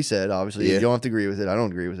said what he said. Obviously, Yeah. you don't have to agree with it. I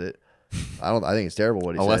don't agree with it. I think it's terrible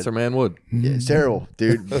what he A said. lesser man would. Yeah, it's terrible,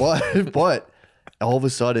 dude. But all of a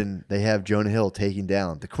sudden they have Jonah Hill taking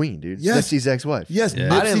down the Queen, dude. Yes. Nipsey's ex-wife. Yes,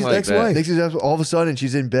 Yeah. I didn't Nipsey's like ex-wife. Nipsey's ex-wife. All of a sudden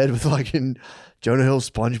she's in bed with fucking Jonah Hill's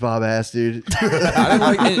SpongeBob ass, dude.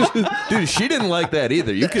 I didn't like. Dude, she didn't like that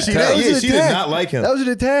either. You could She tell. did, was yeah, an she did attack. not like him. That was an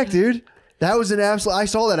attack, dude. That was an absolute. I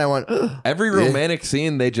saw that. I went. Every romantic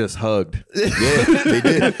scene, they just hugged. Yeah, they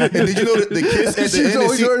did. And did you know that the kiss at She the was end?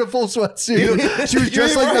 always wearing a full sweatsuit. She was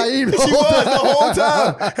dressed like Naim. She was the whole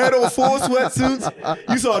time. Had on full sweatsuits.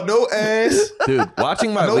 You saw no ass. Dude,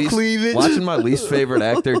 watching my least favorite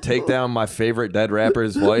actor take down my favorite dead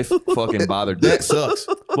rapper's wife fucking bothered me. That sucks.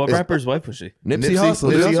 What rapper's wife was she? Nipsey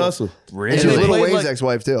Hussle. Nipsey dude. Hussle. Really? And she was Lil played, Wayne's like-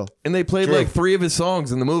 ex-wife too. And they played True. like 3 of his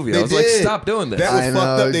songs in the movie. I They was like, did. stop doing this. That was I fucked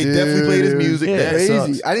know, up. They definitely played his dude. music. Yeah. That Crazy.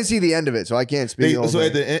 sucks. I didn't see the end of it, so I can't speak. So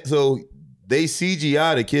at the end, so they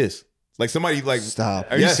CGI the kiss. Like somebody like Stop.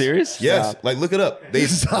 Are you serious? Yes. Like look it up. The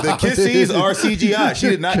kiss scenes are CGI. She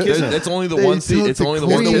did not kiss him. It's only the They one scene. took It's the only the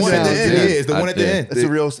queen one. The kiss one at the scene. end. Yeah, it's the one at the end. That's the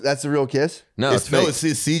real. That's the real kiss. No, it's fake. It's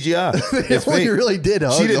CGI. They It's fake. really did.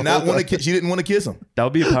 Hug She the did not whole want time. to. She didn't want to kiss him. That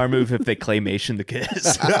would be a power move if they claymation the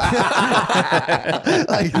kiss.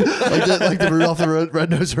 like the Rudolph the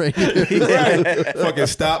Red-Nosed Reindeer. Right. Fucking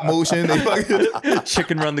stop motion. They fucking.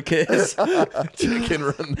 Chicken run the kiss. Chicken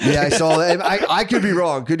run. Yeah, I saw that. And I could be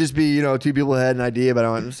wrong. Could just be 2 people had an idea, but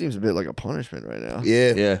I went. It seems a bit like a punishment right now.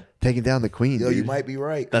 Yeah. Yeah. Taking down the queen. Yo, dude. you might be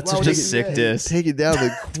right. That's Why would such a they do sick that? diss. Taking down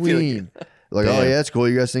the queen. Like, oh Damn. yeah, it's cool.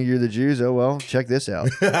 You guys think you're the Jews? Oh well, check this out.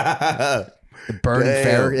 Burning Damn.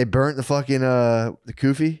 Farrah. They burnt the fucking the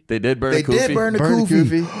kufi. They did burn They a kufi. did burn the Burned the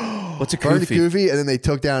kufi. kufi. What's a Burned the kufi? kufi, and then they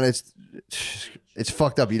took down it's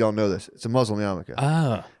fucked up. You don't know this. It's a Muslim yarmulke.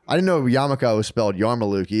 Ah. I didn't know yarmulke was spelled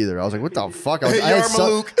Yarmulke either. I was like, what the fuck? I had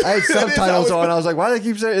Yarmulke. I had That is subtitles how on. I was like, why do they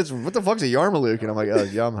keep saying it's what the fuck's a Yarmulke? And I'm like, oh,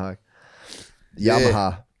 it's Yamaha.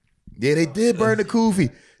 Yamaha. Yeah, they did burn the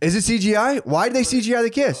kufi. Is it CGI? Why did they CGI the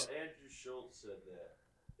kiss?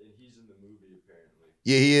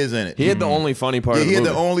 Yeah, he is in it. He had the only funny part Yeah, of he the had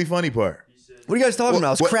movie. the only funny part. What are you guys talking about?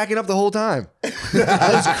 I was what- cracking up the whole time. I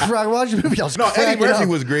was watching the movie. I was No, Eddie cracking Murphy up.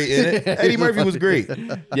 was great in it. Eddie Murphy was great.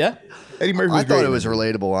 Yeah. Eddie Murphy was I great. thought it was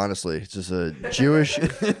relatable, honestly. It's just a Jewish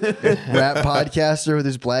rap podcaster with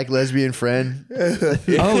his black lesbian friend. Oh,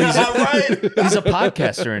 he's right. he's a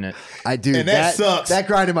podcaster in it. I do. And that sucks. That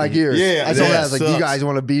grinded my gears. Yeah, I saw that. that I was like, you sucks. guys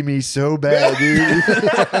want to be me so bad, dude.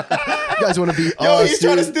 You guys want to be Yo, us, he's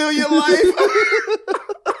trying to dude. steal your life.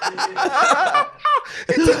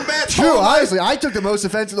 He took Matt's True, whole life. honestly, I took the most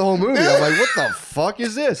offense of the whole movie. I'm like, what the fuck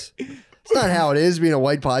is this? It's not how it is being a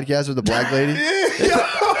white podcaster with a black lady.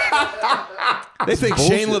 They think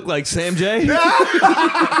bullshit. Shane looked like Sam J.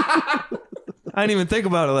 I didn't even think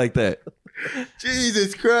about it like that.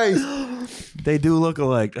 Jesus Christ. They do look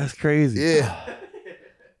alike. That's crazy. Yeah.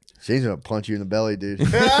 Shane's gonna punch you in the belly, dude. No,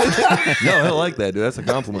 he'll like that, dude. That's a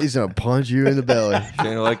compliment. He's gonna punch you in the belly.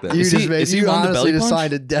 Shane will like that. You Is just he- made is he you one to honestly belly just punch?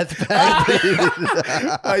 signed a death pact.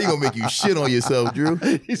 How you gonna make you shit on yourself, Drew?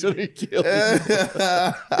 He's gonna kill you.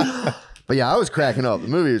 But yeah, I was cracking up. The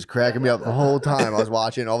movie was cracking me up the whole time. I was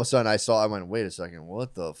watching. All of a sudden, I went, wait a second,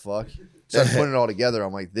 what the fuck? Started putting it all together.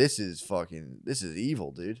 I'm like, this is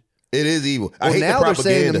evil, dude. It is evil. I Well, hate now the they're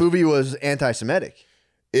saying propaganda. the movie was anti-Semitic.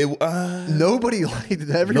 Nobody liked it.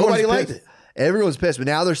 Nobody liked pissed. it. Everyone's pissed, but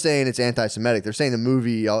now they're saying it's anti-Semitic. They're saying the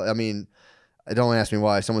movie. I mean, don't ask me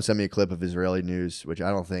why. Someone sent me a clip of Israeli news, which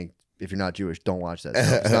I don't think. If you're not Jewish, don't watch that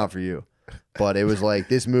stuff. It's not for you. But it was like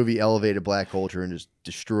this movie elevated black culture and just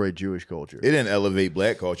destroyed Jewish culture. It didn't elevate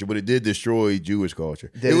black culture, but it did destroy Jewish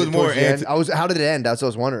culture. Did it was more towards the end? anti. How did it end? That's what I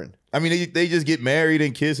was wondering. I mean, they just get married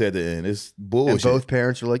and kiss at the end. It's bullshit. And both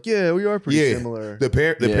parents were like, "Yeah, we are pretty similar." The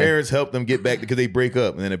Yeah. parents help them get back because they break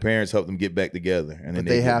up, and then the parents help them get back together, and then But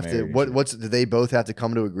they get have to. married and shit. Do they both have to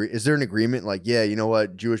come to agree? Is there an agreement? Like, yeah, you know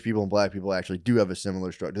what? Jewish people and black people actually do have a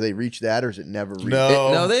similar structure. Do they reach that, or is it never reached?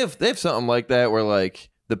 No. No, they have something like that where like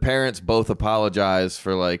the parents both apologize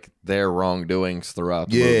for like their wrongdoings throughout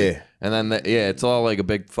the movie. Yeah. And then it's all like a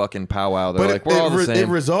big fucking powwow. They're But like, we're all the it same.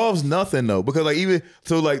 resolves nothing though, because like even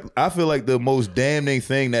so, like I feel like the most damning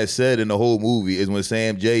thing that's said in the whole movie is when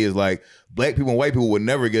Sam J is like, black people and white people would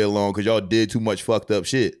never get along because y'all did too much fucked up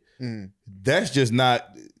shit. That's just not.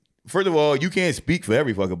 First of all, you can't speak for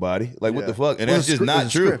every fucking body. Like what the fuck, and Well, that's it was just a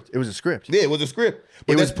not true. script. It was a script. Yeah, it was a script,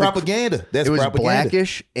 but It that's was propaganda. That's It was propaganda.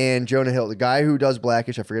 Blackish and Jonah Hill. The guy who does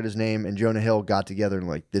Blackish, I forget his name, and Jonah Hill got together and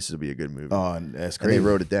like, this will be a good movie. Oh, that's and they crazy.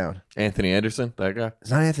 wrote it down. Anthony Anderson, that guy.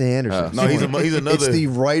 It's not Anthony Anderson. No, he's another. It's the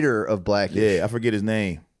writer of Blackish. Yeah, I forget his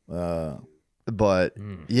name. But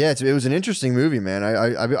yeah, it was an interesting movie, man.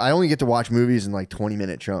 I only get to watch movies in like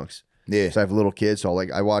 20-minute chunks. Yeah, So I have little kids, so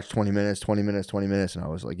like I watched 20 minutes, 20 minutes, 20 minutes, and I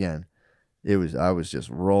was again, I was just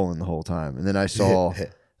rolling the whole time. And then I saw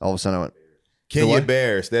all of a sudden I went, Kenya what?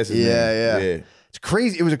 Barris. That's his yeah, name. yeah. It's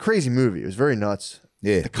crazy. It was a crazy movie. It was very nuts.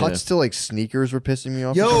 Yeah. The cuts to like sneakers were pissing me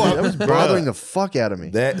off. Yo, that was bothering the fuck out of me.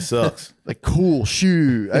 That sucks. Like cool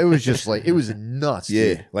shoe. It was just like it was nuts.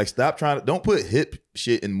 Yeah, dude. like stop trying to don't put hip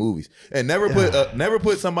shit in movies, and never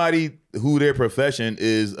put somebody who their profession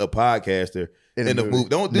is a podcaster in a movie.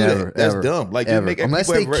 Don't do that. That's dumb. Like you make unless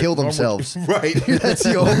they kill themselves, right? That's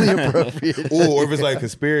the only appropriate. Or if it's like a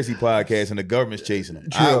conspiracy podcast and the government's chasing them,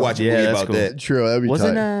 I watch a movie about that. True, that'd be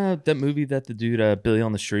Wasn't tight. that movie that the dude Billy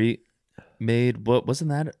on the Street made? What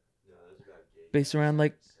wasn't that based around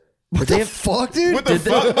like? What the fuck, dude? What the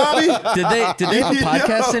fuck, Bobby? Did they have a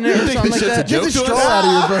podcast in it or something like that? Get the straw out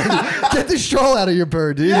of your bird. Get the straw out of your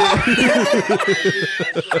bird, dude.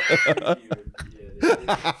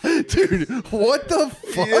 Dude, what the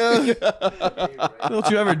fuck? Don't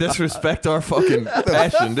you ever disrespect our fucking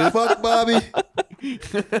passion, dude? Fuck, Bobby.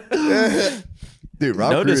 Dude,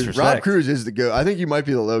 Rob Cruz is the goat. I think you might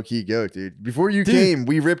be the low key goat, dude. Before you came,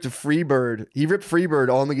 we ripped a Freebird. He ripped Freebird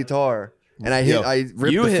on the guitar. And I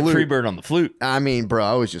ripped you the hit flute. Freebird on the flute. I mean, bro,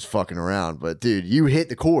 I was just fucking around. But dude, you hit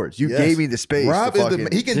the chords. You gave me the space. Rob to is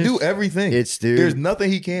he can do everything. Dude. There's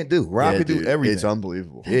nothing he can't do. Rob can do everything. It's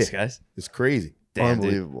unbelievable. Thanks, guys. It's crazy. Damn,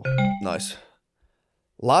 Unbelievable. Nice.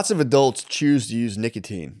 Lots of adults choose to use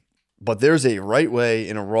nicotine, but there's a right way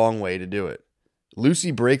and a wrong way to do it. Lucy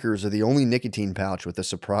Breakers are the only nicotine pouch with a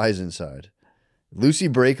surprise inside. Lucy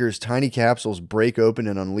Breakers tiny capsules break open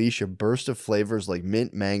and unleash a burst of flavors like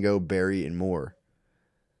mint, mango, berry, and more.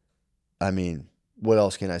 I mean, what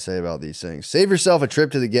else can I say about these things? Save yourself a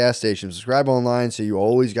trip to the gas station. Subscribe online so you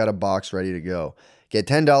always got a box ready to go. Get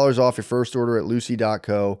 $10 off your first order at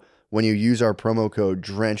lucy.co when you use our promo code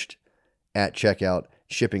DRENCHED at checkout.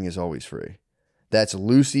 Shipping is always free. That's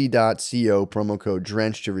lucy.co, promo code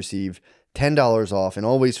DRENCHED to receive $10 off and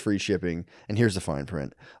always free shipping. And here's the fine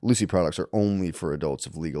print. Lucy products are only for adults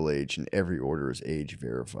of legal age and every order is age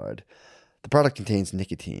verified. The product contains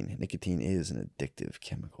nicotine. Nicotine is an addictive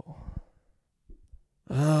chemical.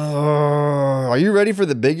 Are you ready for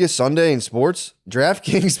the biggest Sunday in sports?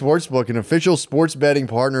 DraftKings Sportsbook, an official sports betting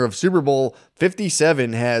partner of Super Bowl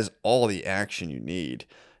 57, has all the action you need.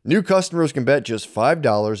 New customers can bet just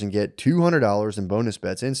 $5 and get $200 in bonus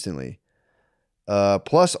bets instantly.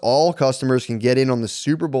 Plus, all customers can get in on the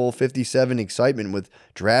Super Bowl 57 excitement with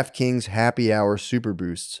DraftKings Happy Hour Super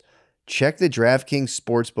Boosts. Check the DraftKings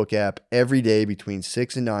Sportsbook app every day between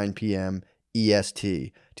 6 and 9 p.m.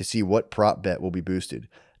 EST to see what prop bet will be boosted.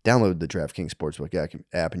 Download the DraftKings Sportsbook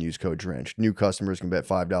app and use code DRENCHED. New customers can bet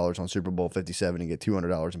 $5 on Super Bowl 57 and get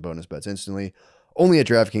 $200 in bonus bets instantly. Only at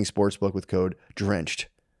DraftKings Sportsbook with code DRENCHED.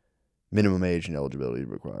 Minimum age and eligibility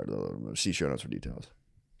required. See show notes for details.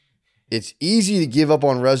 It's easy to give up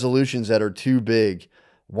on resolutions that are too big.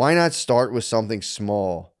 Why not start with something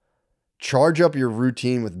small? Charge up your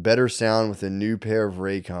routine with better sound with a new pair of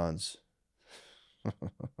Raycons.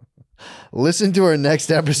 Listen to our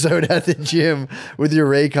next episode at the gym with your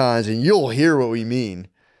Raycons and you'll hear what we mean.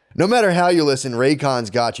 No matter how you listen,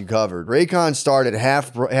 Raycons got you covered. Raycons start at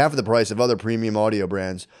half of the price of other premium audio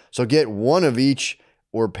brands. So get one of each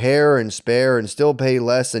or pair and spare and still pay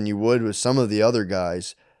less than you would with some of the other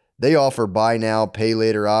guys. They offer buy now, pay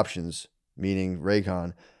later options, meaning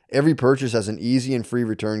Raycon. Every purchase has an easy and free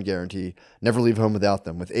return guarantee. Never leave home without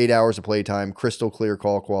them. With 8 hours of playtime, crystal clear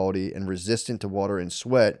call quality, and resistant to water and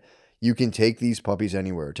sweat, you can take these puppies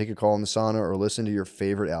anywhere. Take a call in the sauna or listen to your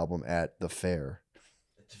favorite album at the fair.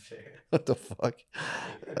 What the fuck?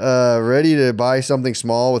 Ready to buy something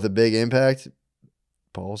small with a big impact?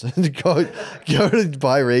 Pause. Go to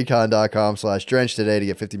buyraycon.com/drench today to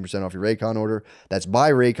get 15% off your Raycon order. That's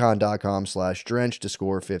buyraycon.com/drench to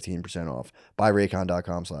score 15% off.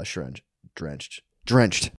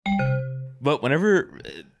 Buyraycon.com/drenched. But whenever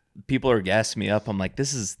people are gassing me up, I'm like,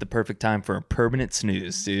 this is the perfect time for a permanent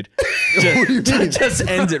snooze, dude. Just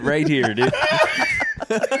end it right here, dude.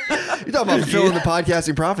 You're talking about fulfilling the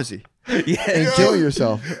podcasting prophecy. Yeah, and killing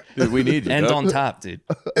yourself. Dude, we need you. End on top, dude.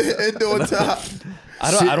 End on top.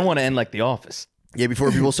 I don't want to end like The Office. Yeah,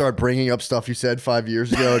 before people start bringing up stuff you said 5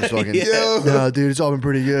 years ago, just fucking, no, dude, it's all been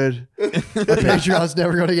pretty good. The Patreon's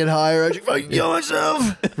never going to get higher. I should fucking kill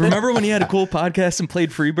myself. Remember when he had a cool podcast and played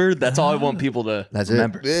Freebird? That's all I want people to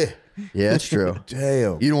remember. Yeah, that's true.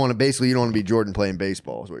 Damn. You don't want to be Jordan playing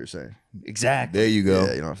baseball, is what you're saying. Exactly. There you go.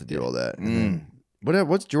 Yeah, you don't have to do all that.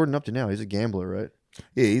 What's Jordan up to now? He's a gambler, right?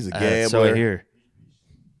 Yeah, he's a gambler. So I hear.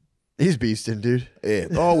 He's beasting, dude. Yeah,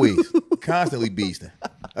 always. Constantly beasting.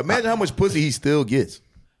 Imagine how much pussy he still gets.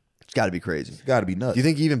 It's got to be crazy. It's got to be nuts. Do you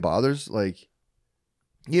think he even bothers? Like,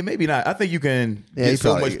 Yeah, maybe not. I think you can Yeah, he get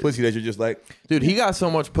so probably- much pussy that you're just like, Dude, he got so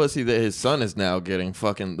much pussy that his son is now getting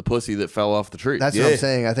fucking the pussy that fell off the tree. That's what Yeah. I'm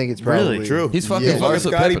saying. I think it's probably Really? true. He's fucking Yeah. Larsa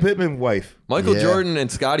Scottie Pippen. Pippen wife. Michael Yeah. Jordan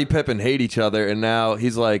and Scottie Pippen hate each other, and now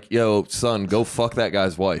he's like, yo, son, go fuck that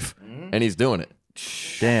guy's wife. And he's doing it.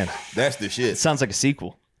 Damn. That's the It shit. sounds like a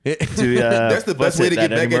sequel. That's the best way to get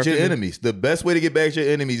back at your enemy. enemies. The best way to get back at your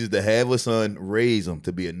enemies is to have a son, raise him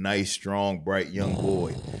to be a nice, strong, bright young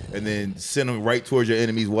boy, and then send him right towards your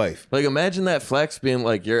enemy's wife. Like, imagine that flex being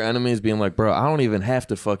like, your enemies being like, bro, I don't even have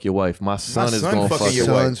to fuck your wife. My son is going to fuck fucking your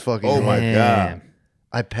your wife. Son's wife. fucking Oh your my Damn. god.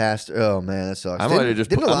 I passed. Oh man, that sucks. I might have just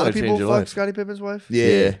Didn't put- a I lot might of have people changed your fuck life. Scottie Pippen's wife?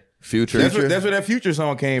 Yeah. Future. That's where that Future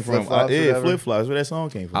song came from. Flip-flops, Yeah, whatever. Flip Flops. That's where that song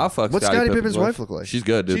came from. I'll fuck What's Scottie Pippen's wife look like? She's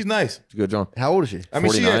good, dude. She's nice. She's a good, John. How old is she? I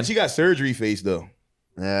mean, 49? she got surgery face though.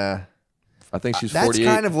 Yeah. I think she's That's 48.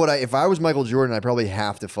 kind of what if I was Michael Jordan, I'd probably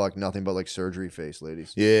have to fuck nothing but like surgery face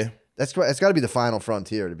ladies. Yeah. It's got to be the final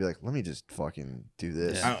frontier to be like, let me just fucking do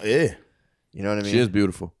this. Yeah. You know what I mean? She is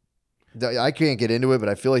beautiful. I can't get into it, but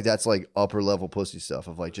I feel like that's like upper level pussy stuff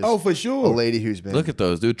of like just Oh, for a sure. lady who's been. Look at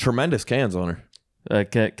those, dude. Tremendous cans on her.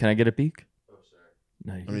 Can I get a peek?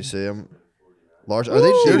 No, Let me see them. Large. Are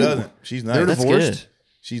they? She They're, doesn't. She's they're nice. That's divorced. good.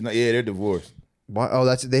 She's not. Yeah, they're divorced. Why, oh,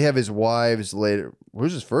 that's they have his wives later.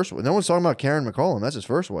 Who's his first one? No one's talking about Karen McCollum. That's his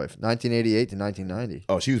first wife, 1988 to 1990.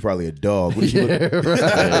 Oh, she was probably a dog. What did she look?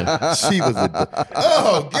 She was a dog.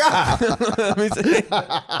 Oh God! Let me see.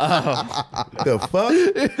 The fuck?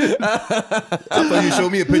 I thought you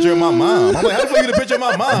showed me a picture of my mom. I'm like, how the fuck you get a picture of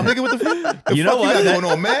my mom, nigga? What the fuck? The You fuck know what? you got going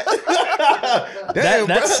on, Matt? Damn,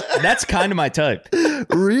 That's kind of my type.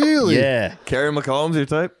 Really? Yeah. Carrie McCollum's your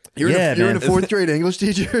type? You're Yeah, you're man. into fourth grade English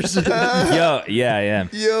teachers. Yo, yeah, I am.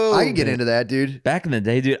 Yo, I can get into that, dude. Back in the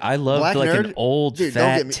day, dude, I loved Black like nerd? an old Dude, don't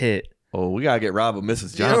fat get me- tit. Oh, we gotta get Rob with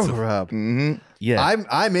Mrs. Yo, Johnson. Rob. Mm-hmm. Yeah.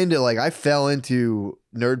 I'm into like I fell into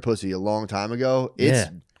nerd pussy a long time ago. It's Yeah.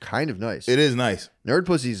 kind of nice. It is nice. Nerd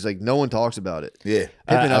pussy is like no one talks about it. Yeah.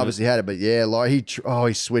 Pippin I obviously had it, but yeah, Laura, he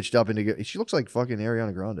switched up into. She looks like fucking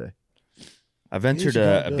Ariana Grande. I've entered she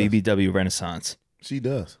a does. BBW renaissance. She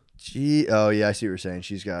does. Oh yeah, I see what you're saying.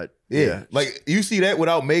 She's got Yeah. Like you see that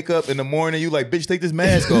without makeup in the morning, you like, bitch, take this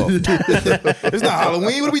mask off. It's not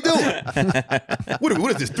Halloween. What are we doing?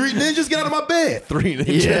 What is this? 3 ninjas? Get out of my bed. 3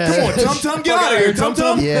 ninjas. Yeah. Come on, Tum Tum, get out of here, Tum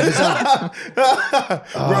Tum. Yeah, this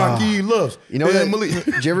is- Rocky loves. you know And what? Malik-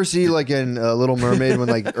 Did you ever see like in Little Mermaid when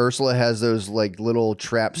like Ursula has those like little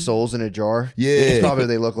trapped souls in a jar? Yeah. It's probably what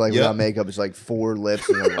they look like Yep. without makeup. It's like 4 lips.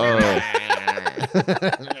 And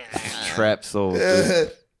Trap soul.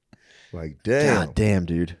 dude. Like, damn. God damn,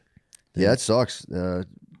 dude. Yeah, that sucks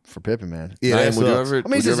for Pippin, man. Yeah, Naim, that would you sucks. ever, I mean,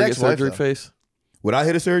 would it's you his ever get ex-wife, surgery though. face? Would I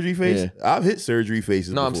hit a surgery face? Yeah. I've hit surgery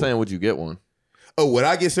faces No, I'm before. saying, would you get one? Oh, would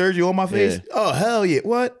I get surgery on my face? Yeah. Oh, hell yeah.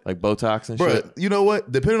 What? Like Botox and Bro, shit? you know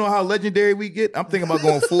what? Depending on how legendary we get, I'm thinking about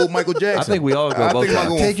going full Michael Jackson. I think we all go I think Botox. about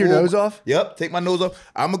going Take your full- nose off? Yep, take my nose off.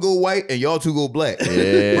 I'm going to go white and y'all two go black.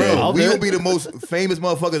 Yeah. Bro, I'll we do going it. to be the most famous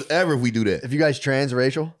motherfuckers ever if we do that. If you guys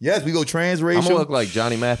transracial, Yes, we go transracial. I'm gonna look like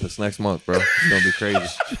Johnny Mathis next month, bro. It's gonna be crazy.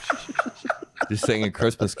 Just singing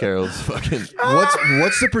Christmas carols. Fucking.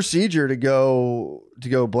 what's the procedure to go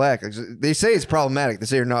black? They say it's problematic. They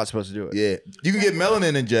say you're not supposed to do it. Yeah, you can get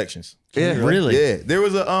melanin injections. Yeah. Really? Yeah, there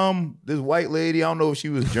was a this white lady. I don't know if she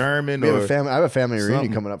was German We have or a family. I have a family reunion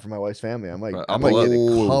something. coming up for my wife's family. I might I'll get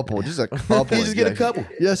pull a up. couple, just a couple. You just get a injections.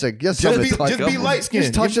 couple. Yes, Just something. be light skinned.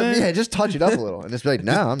 Just touch it. Yeah, just touch it up a little, and just be like,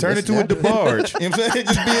 nah, I'm Turn just into a natural. DeBarge. You know what I'm saying?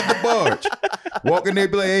 Just be a DeBarge. Walk in there,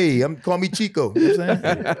 be like, hey, call me Chico. You know what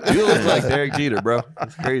I'm saying? You look like Derek Jeter, bro.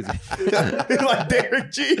 It's crazy. Like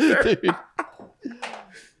Derek Jeter.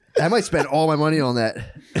 I might spend all my money on that.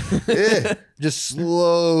 Yeah. Just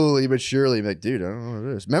slowly but surely. Be like, dude, I don't know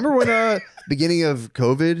what it is. Remember when beginning of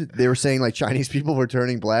COVID, they were saying like Chinese people were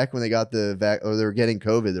turning black when they got the or they were getting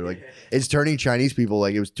COVID. They're like, it's turning Chinese people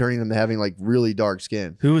like it was turning them to having like really dark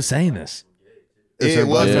skin. Who was saying this? Yeah, it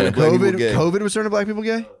was Yeah. turning black people gay. COVID was turning black people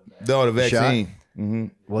gay. No, the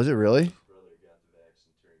vaccine. Was it really?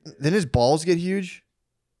 Then his balls get huge.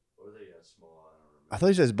 I thought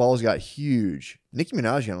he said his balls got huge. Nicki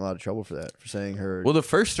Minaj got in a lot of trouble for that, for saying her. Well, the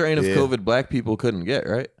first strain of Yeah. COVID black people couldn't get,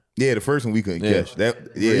 right? Yeah, the first one we couldn't Yeah. catch. That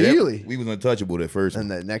Really? we was untouchable that first one.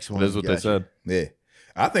 and the next one. That's what they gotcha. said. Yeah.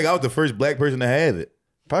 I think I was the first black person to have it.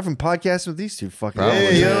 Probably from podcasting with these two fucking. Probably.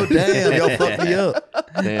 Hey, yo, damn, y'all fucked me up.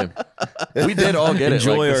 Damn. We did all get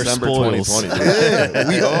Enjoy it our like December spoils. 2020. Yeah,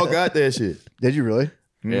 we all got that shit. Did you really?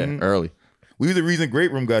 Yeah, early. We were the reason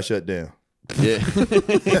Great Room got shut down. Yeah.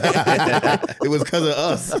 It was because of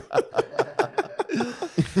us.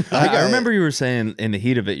 I remember you were saying in the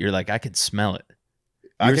heat of it, you're like, I could smell it. You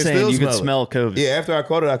I were can saying still you could smell smell COVID. Yeah, after I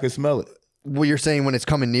caught it, I could smell it. Well, you're saying when it's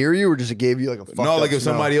coming near you, or just it gave you like a fucked No, up like if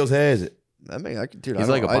smell? somebody else has it. I mean, I could, dude. He's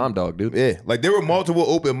like a bomb dog, dude. Yeah, like there were multiple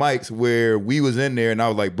open mics where we was in there, and I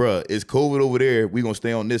was like, "Bruh, it's COVID over there. We gonna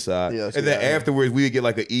stay on this side." Yeah, and then afterwards, we would get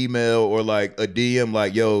like an email or like a DM,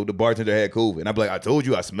 like, "Yo, the bartender had COVID," and I'd be like, "I told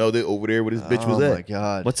you, I smelled it over there where this bitch was at." Oh my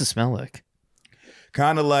god. What's it smell like?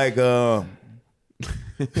 Kind of like,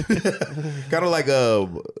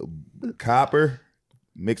 copper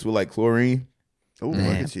mixed with like chlorine. Oh,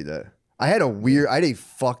 I can see that. I had a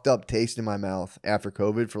fucked up taste in my mouth after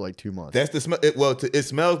COVID for like 2 months. That's the smell. It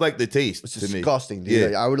smells like the taste. It's to me. disgusting, dude. Yeah.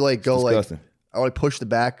 Like, I would like go Disgusting. like I would push the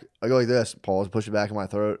back. I go like this, pause, push it back in my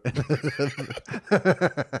throat,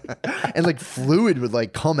 and like fluid would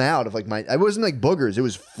like come out of like my. It wasn't like boogers; it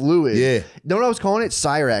was fluid. Yeah. You know what I was calling it?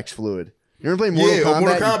 Cyrax fluid. You ever play Mortal Yeah, Kombat?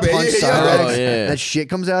 Mortal Kombat. You punch Yeah, Cyrax, Oh, yeah. that shit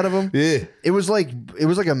comes out of them. Yeah, It was like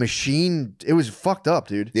a machine. It was fucked up,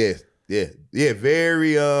 dude. yeah.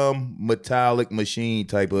 Very metallic machine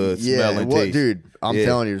type of smell and taste. Dude, I'm Yeah.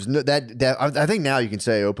 telling you, there's no, that I think now you can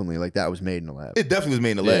say openly like that was made in the lab. It definitely was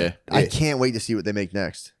made in the lab. I Yeah. can't wait to see what they make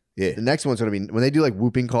next. Yeah. The next one's gonna be when they do like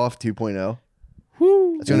whooping cough 2.0.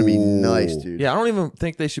 It's gonna be nice, dude. Yeah, I don't even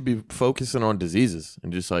think they should be focusing on diseases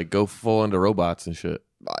and just like go full into robots and shit.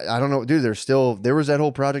 I don't know, dude. There was that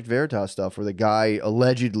whole Project Veritas stuff where the guy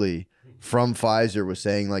allegedly from Pfizer was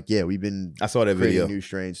saying like, yeah, we've been I saw that creating video. new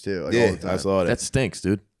strains too. Like, all Yeah, the time. I saw that. That stinks,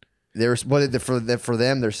 dude. There's for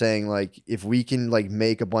them, they're saying like if we can like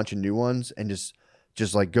make a bunch of new ones and just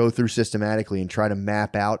like go through systematically and try to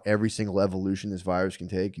map out every single evolution this virus can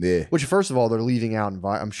take. Yeah. Which first of all, they're leaving out.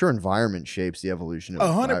 I'm sure environment shapes the evolution of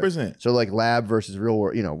 100%. So like lab versus real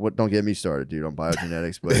world. You know what? Don't get me started, dude, on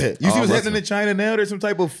biogenetics. But You see what's happening in China now? There's some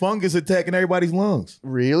type of fungus attacking everybody's lungs.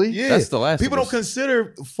 really, Yeah, That's the last People of don't us.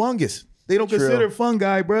 consider fungus. They don't True. consider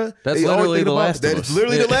fungi, bruh. That's They always literally think the about- last of That us. is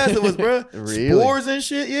literally the last of us, bruh. Really? Spores and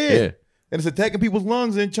shit, yeah. Yeah. And it's attacking people's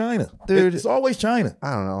lungs in China. Dude. It's always China.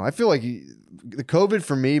 I don't know. I feel like the COVID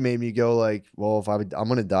for me made me go like, well, if I'm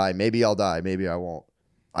gonna die, maybe I'll die, maybe I won't.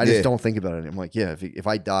 I just Yeah. don't think about it. I'm like, yeah, if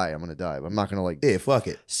I die, I'm gonna die. But I'm not gonna like Yeah, fuck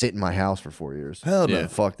it. sit in my house for 4 years. Hell no. Yeah.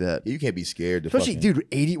 Fuck that. You can't be scared to Especially, dude,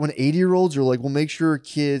 when 80-year-olds are like, well, make sure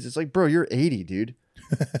kids. It's like, bro, you're 80, dude.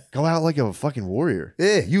 Go out like a fucking warrior.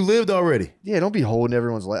 Yeah, you lived already. Yeah, don't be holding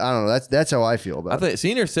everyone's life. I don't know. That's how I feel I about think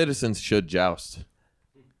senior citizens should joust.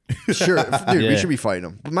 it. Sure, dude, Yeah. we should be fighting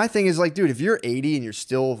them. But my thing is like, dude, if you're 80 and you're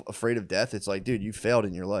still afraid of death, it's like, dude, you failed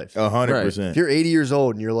in your life. 100%. If you're 80 years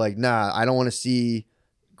old and you're like, nah, I don't want to see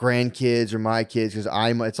grandkids or my kids because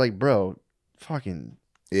it's like, bro, fucking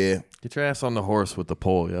Yeah. Get your ass on the horse with the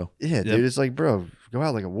pole, yo. yeah, dude. It's like, bro, go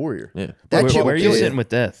out like a warrior. Yeah. That shit Where will are you kill sitting with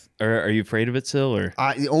death? Or are you afraid of it still? Or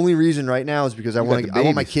The only reason right now is because I got want the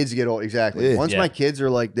my babies. kids to get old. Exactly. Yeah. Once Yeah. my kids are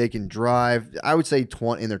like they can drive, I would say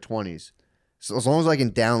in their 20s. So as long as I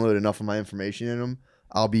can download enough of my information in them,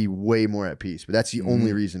 I'll be way more at peace. But that's the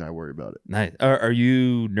only reason I worry about it. nice. Are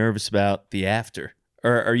you nervous about the after?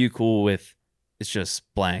 Or are you cool with it's just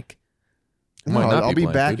blank? No, Might not I'll be be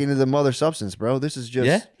blank, back dude. into the mother substance, bro. This is just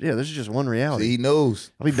Yeah? this is just one See, reality. he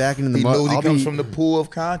knows. I'll be back into the He mother. knows he comes from the pool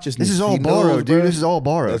of consciousness. This is all He borrowed, knows, dude. bruh. This is all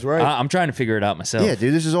borrowed. That's right. I'm trying to figure it out myself. Yeah,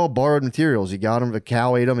 dude, this is all borrowed materials. You got them. The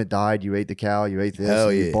cow ate them. It died. You ate the cow. You ate this. Hell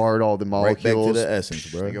and yeah. You borrowed all the Right back molecules. to the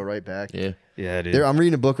essence, bro. They go right back. Yeah. Yeah, dude. I'm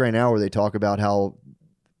reading a book right now where they talk about how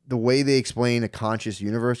the way they explain a conscious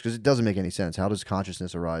universe, because it doesn't make any sense. How does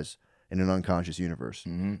consciousness arise in an unconscious universe?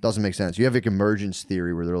 Doesn't make sense. You have like emergence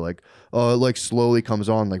theory where they're like, oh, it like slowly comes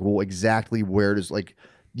on. Like, well, exactly where does like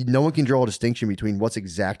no one can draw a distinction between what's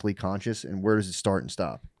exactly conscious and where does it start and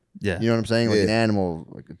stop. Yeah. You know what I'm saying? Like Yeah. an animal,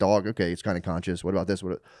 like a dog, okay, it's kind of conscious. What about this?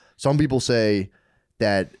 Some people say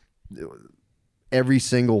that every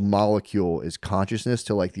single molecule is consciousness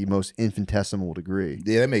to like the most infinitesimal degree.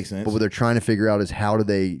 Yeah, that makes sense. But what they're trying to figure out is how do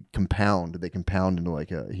they compound? Do they compound into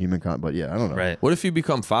like a human But yeah, I don't know. Right. What if you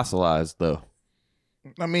become fossilized though?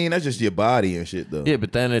 I mean, that's just your body and shit, though. Yeah,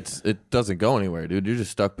 but then it doesn't go anywhere, dude. You're just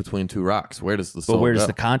stuck between two rocks. Where does the soul But where does go?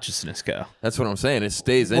 the consciousness go? That's what I'm saying. It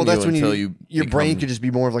stays in Well, that's you when until your brain become- could just be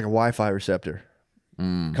more of like a Wi-Fi receptor.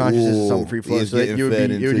 Consciousness is something free flow. He's So that getting you would fed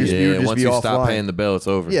be, into you would just, you. you would Yeah, just once be you offline. stop paying the bill, it's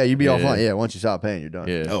over. Yeah, you'd be offline. Yeah, once you stop paying, you're done.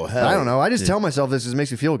 Yeah. Oh, But hell. I don't know. I just tell myself this because it makes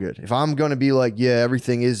me feel good. If I'm gonna be like, yeah,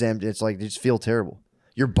 everything is empty, it's like just feel terrible.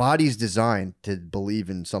 Your body's designed to believe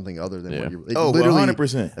in something other than Yeah. what you. It Oh, literally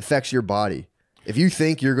 100%. affects your body. If you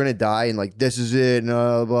think you're gonna die and like this is it,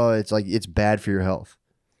 no, blah, it's like it's bad for your health.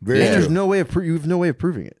 Very And true. there's no way of you have no way of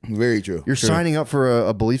proving it. Very true. You're signing up for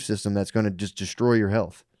a belief system that's gonna just destroy your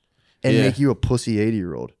health and Yeah. make you a pussy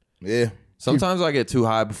 80-year-old. Yeah. Sometimes I get too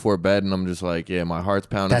high before bed, and I'm just like, yeah, my heart's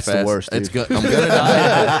pounding That's the fast. worst, It's dude. good. I'm gonna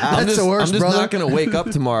die. That's the worst, I'm just brother. not gonna wake up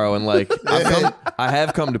tomorrow and like I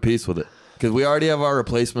have come to peace with it. Because we already have our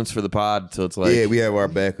replacements for the pod, so it's like Yeah, we have our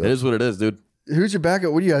backup. it is what it is, dude. Who's your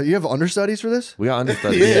backup? What do you have? You have understudies for this? We got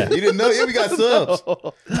understudies. Yeah, you didn't know? Yeah, we got subs.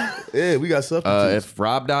 Yeah, we got substitutes. If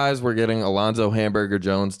Rob dies, we're getting Alonzo Hamburger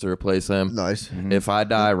Jones to replace him. Nice. If I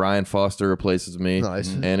die, Ryan Foster replaces me.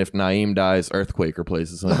 Nice. And if Naim dies, Earthquake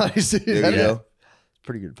replaces him. Nice. there you That's go.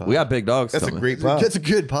 pretty good pod. We got big dogs. That's a coming. great pod. That's a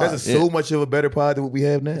good pod. That's so much of a better pod than what we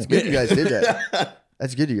have now. It's good you guys did that.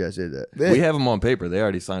 That's good you guys did that. We have them on paper. They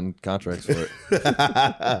already signed contracts for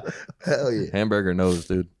it. Hell yeah. Hamburger knows,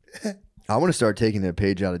 dude. I want to start taking a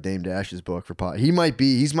page out of Dame Dash's book for pod.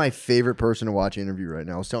 He's my favorite person to watch interview right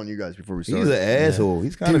now. I was telling you guys before we started. He's an asshole.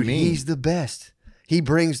 He's kind of Dude, mean. he's the best. Did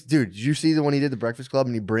you see the one he did the Breakfast Club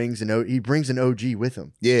and he brings an OG with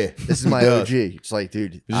him? Yeah. This is my OG. It's like,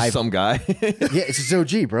 dude, He's just some guy. yeah, it's his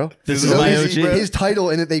OG, bro. This is my OG. His title,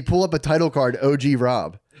 and they pull up a title card, OG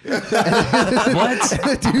Rob. What?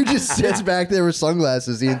 The dude just sits back there with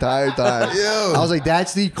sunglasses the entire time. Yo. I was like,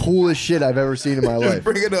 that's the coolest shit I've ever seen in my life.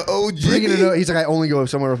 Bringing an OG. He's like, I only go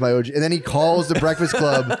somewhere with my OG. And then he calls the Breakfast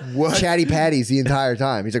Club Chatty Patties the entire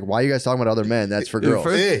time. He's like, why are you guys talking about other men? That's for girls.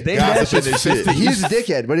 Yeah, They gossiping match and shit. He's a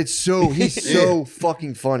dickhead, but he's so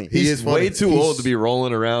fucking funny. He is funny. Way too old to be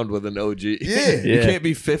rolling around with an OG. Yeah. You can't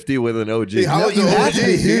be 50 with an OG. Hey, how old you is have OG? to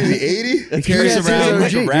be, dude. Is he 80? He carries That's his around like OG, a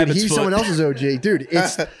dude. rabbit's He's foot. someone else's OG. Dude,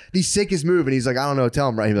 it's the sickest move. And he's like, I don't know, tell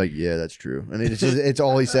him, right? He's like, yeah, that's true. And it's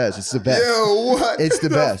all he says. It's the best. Yo, what? It's the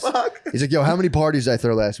best. Fuck? He's like, yo, how many parties did I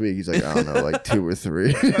throw last week? He's like, I don't know, like 2 or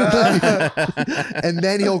 3. And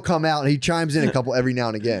then he'll come out and he chimes in a couple every now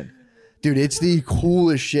and again. Dude, it's the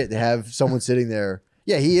coolest shit to have someone sitting there.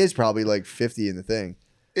 Yeah, he is probably like 50 in the thing.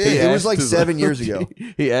 It was like 7 years ago.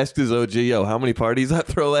 He asked his OG, yo, how many parties I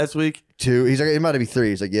throw last week? 2. He's like, it might be 3.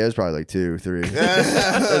 He's like, yeah, it was probably like 2, 3.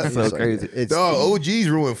 That's so He's like, crazy. It's, Dog, OGs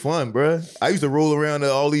ruin fun, bruh. I used to roll around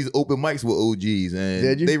to all these open mics with OGs, and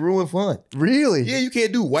Did you? they ruin fun. really? Yeah, you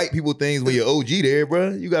can't do white people things when you're OG there,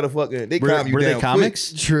 bruh. You gotta fucking, they calm you Were down they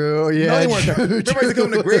comics? True. Quick. Yeah. No, they weren't. true, Remember I used to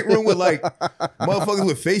come in the great room with like motherfuckers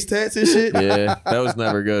with face tats and shit? Yeah, that was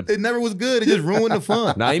never good. It never was good. It just ruined the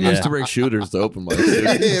fun. Naim used to bring shooters to open mics. dude.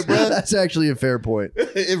 Yeah, bruh. That's actually a fair point.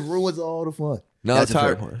 It ruins all the fun. No, That's a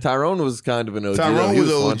fair point. Tyrone was kind of an OG. though. Tyrone He was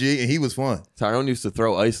fun. OG, and he was fun. Tyrone used to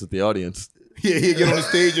throw ice at the audience. Yeah, he'd get on the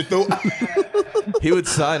stage and throw. He would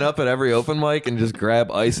sign up at every open mic and just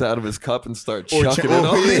grab ice out of his cup and start Or chucking it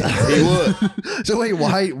on me. yeah, he would. So wait,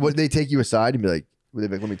 why would they take you aside and be like, would they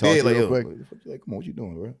be like, let me talk Yeah, to like, you yo, real quick? like, come on, what you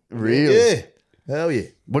doing, bro? Really? Yeah. Hell yeah.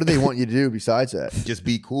 What do they want you to do besides that? Just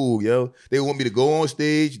be cool, yo. They want me to go on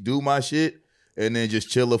stage, do my shit, and then just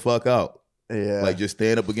chill the fuck out. Yeah. Like just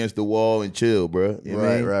stand up against the wall and chill, bro. You know what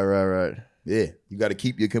I mean? Right. Yeah. You got to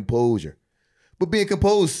keep your composure. But being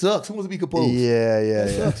composed sucks. Who wants to be composed?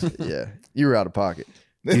 Yeah. Yeah. You were out of pocket.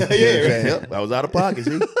 Yeah, right. Yep. I was out of pocket,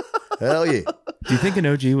 see? Hell yeah. Do you think an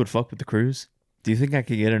OG would fuck with the cruise? Do you think I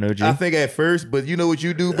could get an OG? I think at first, but you know what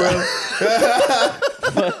you do, bro?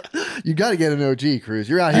 You got to get an OG, Cruz.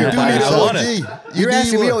 You're out here You by need yourself. an OG. You You're need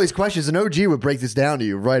asking me one. all these questions. An OG would break this down to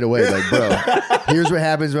you right away. Like, bro, here's what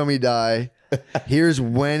happens when we die. Here's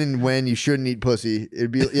when you shouldn't eat pussy.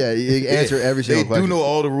 It'd be you answer every single They question. do know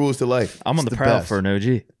all the rules to life. I'm on the the prowl best. for an OG.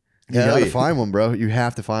 You Hell gotta yeah. find one, bro. You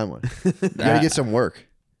have to find one. You gotta get some work.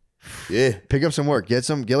 Yeah. Pick up some work. Get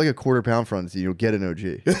like a $quarter pound from it. You'll get an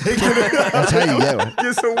OG. That's how you get one.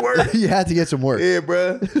 Get some work. You have to get some work. Yeah,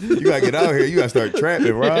 bro. You gotta get out here. You gotta start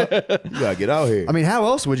trapping, Rob. You gotta get out here. I mean, how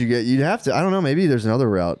else would you get? You'd have to. I don't know. Maybe there's another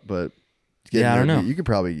route, but Yeah, I don't know. You could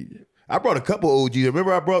probably. I brought a couple OGs.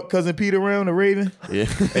 Remember I brought Cousin Pete around, the Raven? Yeah.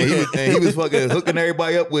 And he was fucking hooking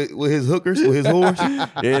everybody up with his hookers, with his whores.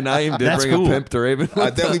 Yeah, Naim did That's bring cool. a pimp to Raven. I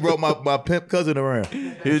definitely brought my pimp cousin around.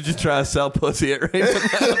 He was just trying to sell pussy at Raven.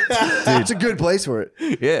 It's a good place for it.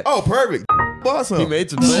 Yeah. Oh, perfect. Awesome. He made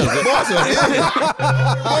some sales. Awesome, yeah.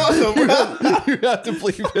 Awesome, bro. You have to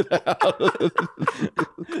bleep it out.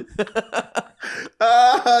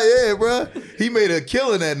 Yeah, bro. He made a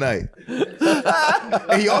killing that night.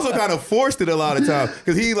 And he also kind of forced it a lot of times.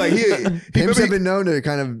 Because he Pimps have been known to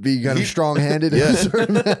kind of strong-handed. Yeah. In a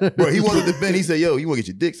certain manner. Bro, he wanted to Ben. He said, yo, you want to get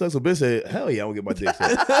your dick sucked? So Ben said, hell yeah, I want to get my dick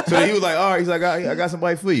sucked. So then he was like, all right. He's like, I got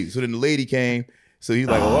somebody for you. So then the lady came. So he's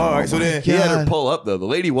like, oh, all right. So then He had her pull up though. The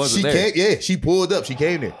lady wasn't she there. came, yeah, she pulled up. She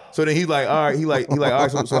came there. So then he's like, all right. He like, all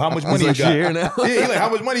right. So how much money you like, got? she here now? Yeah, he's like, how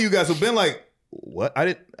much money you got? So Ben like, what? I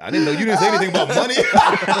didn't know you didn't say anything about money.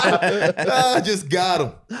 I just got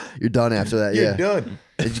him. You're done after that. You're Yeah. done.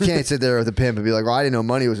 You can't sit there with a pimp and be like, well, I didn't know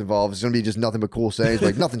money was involved. It's going to be just nothing but cool sayings.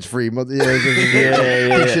 Like, nothing's free. Yeah.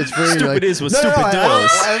 Shit's free. Stupid Like, is what stupid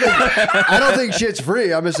does. I don't think shit's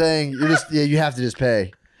free. I'm just saying you have to just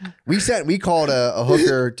pay. We called a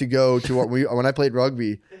hooker to go to when I played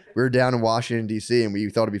rugby. We were down in Washington D.C. and we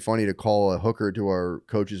thought it'd be funny to call a hooker to our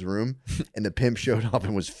coach's room, and the pimp showed up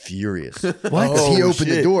and was furious. What? He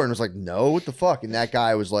opened the door and was like, "No, what the fuck?" And that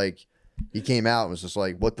guy was like, he came out and was just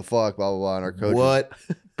like, "What the fuck?" Blah blah blah. And our coach,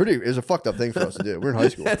 it was a fucked up thing for us to do. We're in high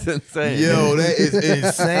school. That's insane. Yo, that is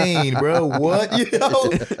insane, bro. What?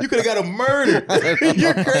 Yo, you could have got him murdered.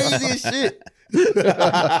 You're crazy as shit.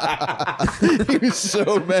 He was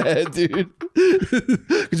so mad, dude.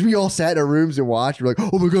 Because we all sat in our rooms and watched. We're like,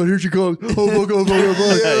 "Oh my god, here she comes! Oh my god,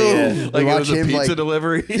 Yeah. Like it was a pizza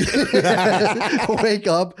delivery. Wake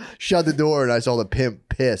up, shut the door, and I saw the pimp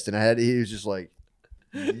pissed, and he was just like,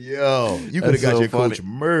 "Yo, you could have got your coach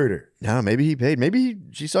murdered." No, maybe he paid. Maybe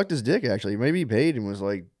she sucked his dick. Actually, maybe he paid and was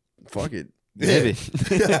like, "Fuck it." Maybe.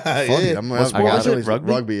 Fuck it. I'm was watching it? these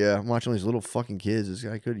Rugby? Yeah, I'm watching these little fucking kids. This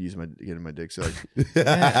guy could use getting my dick sucked.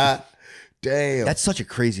 Damn, That's such a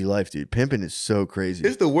crazy life, dude. Pimping is so crazy.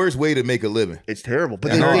 it's the worst way to make a living. It's terrible,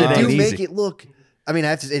 but And they it do ain't make easy. it look. I mean,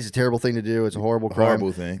 it's a terrible thing to do. It's a horrible crime.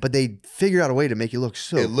 Horrible thing. But they figure out a way to make it look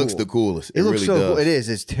so. It looks cool. the coolest. It looks really so does. cool. It is.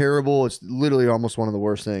 It's terrible. It's literally almost one of the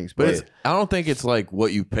worst things. But I don't think it's like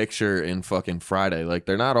what you picture in fucking Friday. Like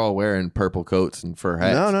they're not all wearing purple coats and fur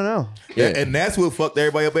hats. No. Yeah, and that's what fucked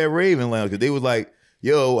everybody up at Raven Lounge because they was like,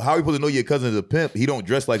 "Yo, how are you supposed to know your cousin is a pimp? He don't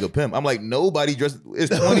dress like a pimp." I'm like, nobody dresses. It's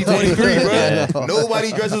 2023, bro. Yeah.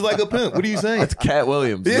 Nobody dresses like a pimp. What are you saying? It's Cat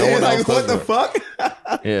Williams. Yeah, No one else like what does the that. fuck?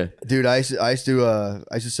 Yeah. Dude, I used to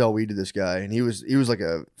sell weed to this guy, and he was like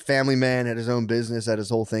a family man, had his own business, had his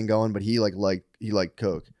whole thing going, but he liked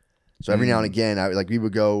coke. So every now and again, we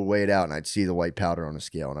would go weigh it out, and I'd see the white powder on a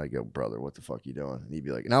scale, and I'd go, "Brother, what the fuck you doing?" And he'd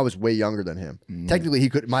be like, and I was way younger than him. Technically, he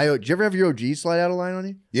could. Did you ever have your OG slide out of line on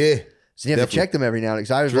you? Yeah. So you have to check them every now and then.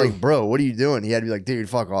 Because I was True. like, "Bro, what are you doing?" He had to be like, "Dude,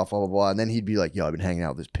 fuck off, blah blah blah." And then he'd be like, "Yo, I've been hanging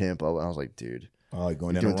out with this pimp." And I was like, "Dude, Oh,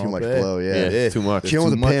 going you're down doing the too wrong much path. blow." Yeah. Too much. Chilling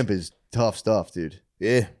with too a much. pimp is tough stuff, dude.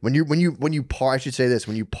 Yeah. When you I should say this,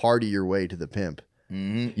 when you party your way to the pimp,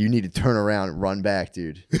 you need to turn around and run back,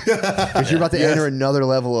 dude. Because you're about to enter another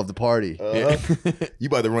level of the party. You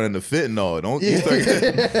about to run into fentanyl. Don't you start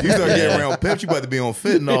getting around pimps, you about to be on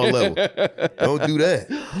fentanyl level. Don't do that.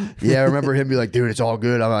 Yeah, I remember him be like, "Dude, it's all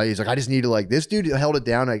good." He's like, "I just need to this dude held it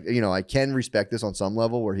down. I can respect this on some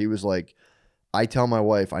level where he was like, I tell my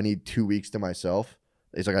wife I need 2 weeks to myself.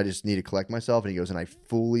 He's like, I just need to collect myself. And he goes, and I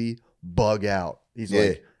fully bug out. He's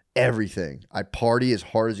like, everything. I party as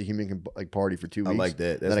hard as a human can party for 2 weeks. I like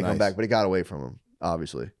that. Then That's I come nice. back, but it got away from him,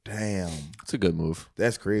 obviously. Damn. It's a good move.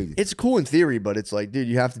 That's crazy. It's cool in theory, but it's like, dude,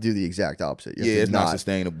 you have to do the exact opposite. You have Yeah, to it's not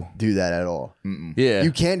sustainable. do that at all. Yeah.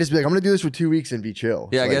 You can't just be like, I'm going to do this for 2 weeks and be chill.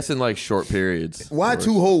 Yeah, I Like, guess in like short periods. Why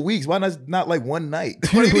 2 whole weeks? Why not like one night?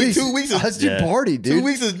 2 What do you mean weeks. 2 weeks? This dude partied, dude. 2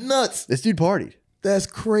 weeks is nuts. This dude partied. That's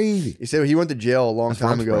crazy. He said he went to jail a long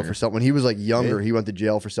time ago Rumspringer. for something. When he was like younger, he went to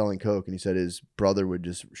jail for selling coke, and he said his brother would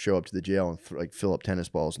just show up to the jail and fill up tennis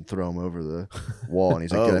balls and throw them over the wall. And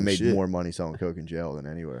he's like, Oh, "I made shit. more money selling coke in jail than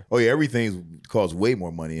anywhere." Oh yeah, everything costs way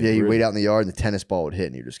more money. Yeah, you wait out in the yard, and the tennis ball would hit,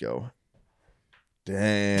 and you just go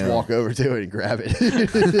Damn. walk over to it and grab it.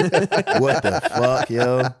 What the fuck,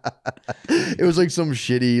 yo? It was like some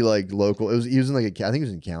shitty local. He was in I think he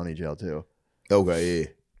was in county jail too. Okay, yeah.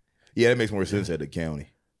 Yeah, that makes more sense at the county.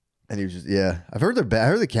 And he was just I've heard they're bad. I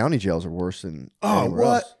heard the county jails are worse than Oh, anywhere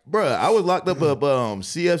what? else. Bruh, I was locked up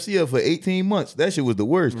CFCF for 18 months. That shit was the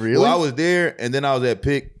worst. Really? Well, I was there, and then I was at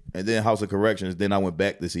PIC, and then House of Corrections. Then I went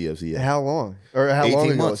back to CFCF. How long? Or how 18 long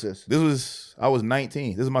ago months. was this? I was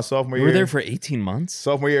 19. This is my sophomore You year. were there for 18 months?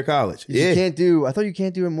 sophomore year of college. You Yeah. can't do. I thought you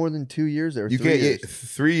can't do it more than 2 years there. You 3 can't. Yeah, years.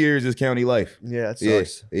 3 years is county life. Yeah, it Yeah,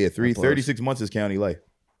 sucks. yeah. That blows. 36 months is county life.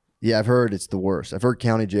 Yeah, I've heard it's the worst. I've heard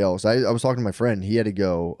county jails. I was talking to my friend. He had to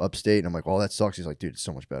go upstate, and I'm like, "Oh, that sucks." He's like, "Dude, it's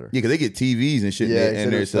so much better." Yeah, because they get TVs and shit Yeah, in he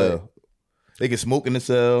said their it was cell. They can smoke in the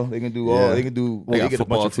cell. They can do all. Yeah. They can do. They got get a bunch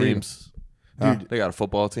football of freedom. teams. Dude. They got a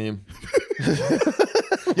football team.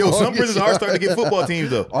 Yo, some prisons are starting to get football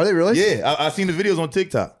teams though. Are they really? Yeah, I seen the videos on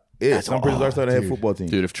TikTok. Yeah, some prisons are starting to have football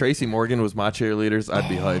teams. Dude, if Tracy Morgan was my cheerleaders, I'd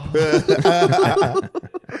be hype.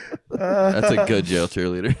 That's a good jail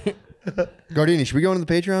cheerleader. Gardini, should we go into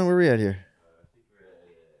the Patreon? Where are we at here?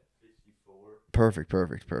 Perfect.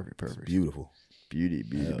 Beautiful.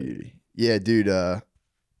 Beauty. Yeah, dude.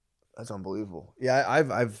 That's unbelievable. Yeah,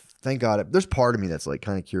 I've thank God. There's part of me that's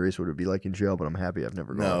kind of curious what it would be like in jail, but I'm happy I've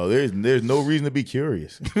never gone. No, there's no reason to be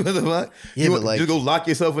curious. What the fuck? Yeah, You but just go lock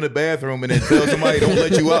yourself in the bathroom and then tell somebody don't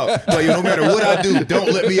let you out. Like, no matter what I do,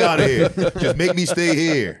 don't let me out of here. Just make me stay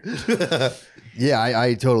here. Yeah,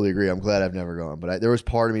 I totally agree. I'm glad I've never gone, but there was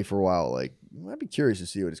part of me for a while I'd be curious to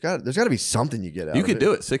see what it's got. There's got to be something you get out. You of could it.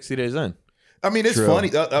 do it 60 days in. I mean, it's True. funny.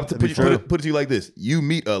 To put it to you like this: you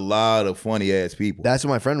meet a lot of funny ass people. That's what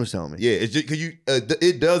my friend was telling me. Yeah, it's just because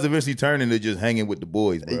it does eventually turn into just hanging with the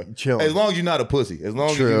boys, bro. Chilling. As long as you're not a pussy, as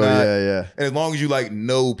long as True, you're not, yeah. and as long as you like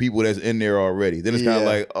know people that's in there already, then it's kind of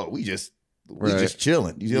like, oh, we just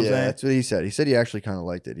chilling. You see what I'm saying? That's what he said. He said he actually kind of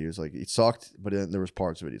liked it. He was like, it sucked, but then there was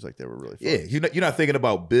parts of it. He's like, they were really fun. Yeah, you're not thinking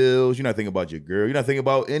about bills. You're not thinking about your girl. You're not thinking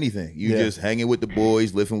about anything. You're just hanging with the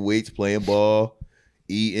boys, lifting weights, playing ball,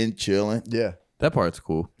 eating, chilling. Yeah. That part's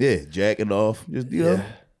cool. Yeah, jacking off. Just you know.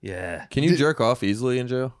 Yeah. Can you jerk off easily in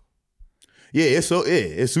jail? Yeah,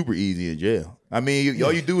 it's super easy in jail. I mean,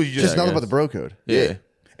 all you do is you Just nothing about the bro code. Yeah.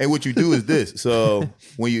 And what you do is this. So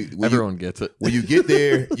when everyone gets it. When you get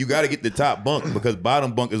there, you got to get the top bunk because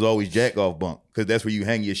bottom bunk is always jack off bunk because that's where you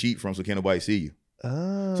hang your sheet from so can't nobody see you.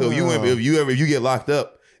 Oh. So if you get locked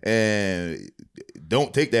up and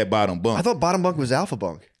don't take that bottom bunk. I thought bottom bunk was alpha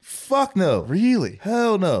bunk. Fuck no. Really?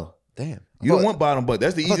 Hell no. Damn. You don't want bottom bunk.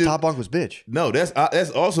 That's the easiest. Top bunk was bitch. No, that's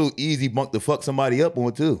also easy bunk to fuck somebody up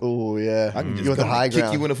on too. Oh yeah. I can just you come the high and kick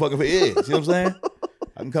ground. you in the fucking face. Yeah, see what I'm saying?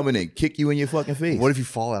 I can come in and kick you in your fucking face. What if you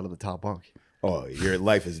fall out of the top bunk? Oh, your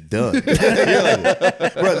life is done. Bro,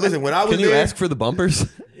 listen, when I was Can you there, ask for the bumpers?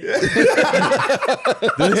 Do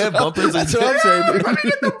they have bumpers? That's what I'm saying, dude. I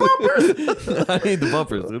need the bumpers. I need the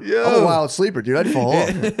bumpers. Dude. Yo. I'm a wild sleeper, dude. I'd fall off.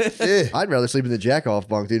 I'd rather sleep in the jack off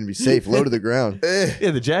bunk, dude, and be safe, low to the ground.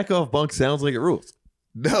 Yeah, the jack off bunk sounds like it rules.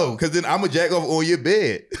 No, because then I'm a jack off on your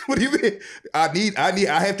bed. What do you mean? I have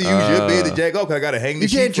to use your bed to jack off because I got to hang the You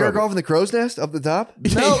sheet can't jerk from it. off in the crow's nest up the top?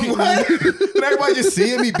 No, what? And everybody just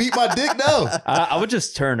seeing me beat my dick? No. I would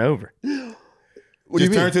just turn over. What do you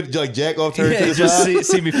Just turn mean? to the, like jack off, turn to the just side.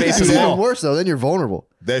 see me It's facing the even wall. worse, though. Then you're vulnerable.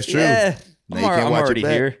 That's true. Yeah. Now you can't I'm watch your already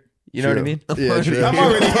back. here. You know what I mean? Yeah, true. I'm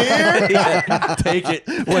already here. Yeah. Take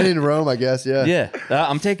it. When in Rome, I guess, yeah. Yeah.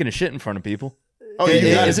 I'm taking a shit in front of people. Oh,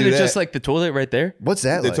 you gotta Isn't do it that. just like the toilet right there? What's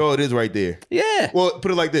that The like? toilet is right there. Yeah. Well,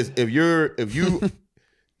 put it like this: if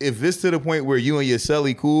it's to the point where you and your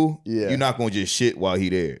celly cool, Yeah. you're not gonna just shit while he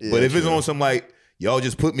there. Yeah, but if it's true. on some like y'all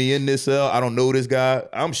just put me in this cell, I don't know this guy,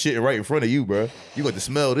 I'm shitting right in front of you, bro. You got to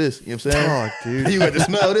smell this. You know what I'm saying? Fuck, dude. You got to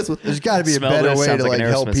smell this. There's got to be a Smell better this way sounds to like like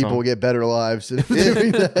an help Aerosmith people song. get better lives than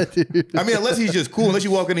doing that, dude. I mean, unless he's just cool. Unless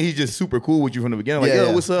you walk in and he's just super cool with you from the beginning. Like, Yeah, yo,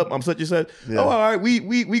 yeah. what's up? I'm such and such. Yeah. Oh, all right.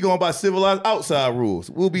 We going by civilized outside rules.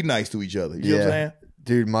 We'll be nice to each other. You know what I'm saying?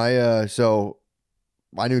 Dude, my so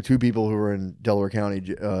I knew two people who were in Delaware County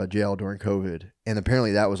jail during COVID, and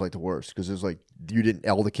apparently that was like the worst because it was like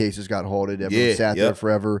all the cases got halted. Everyone sat there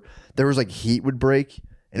forever. There was like heat would break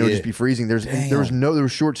and it would just be freezing. There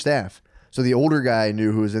was short staff. So the older guy I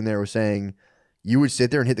knew who was in there was saying you would sit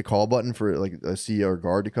there and hit the call button for like a CEO or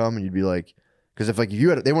guard to come, and you'd be like, because if like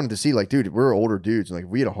they wanted to see like, dude, we're older dudes, and like if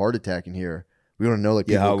we had a heart attack in here. We want to know like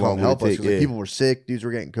people how would long come would it help us take? because like, people were sick, dudes were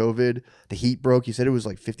getting COVID. The heat broke. He said it was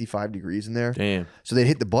like 55 degrees in there. Damn. So they'd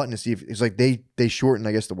hit the button to see if it's like they shortened,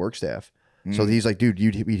 I guess, the work staff. So he's like, dude,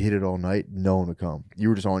 we'd hit it all night. No one would come. You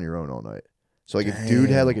were just on your own all night. So like if dude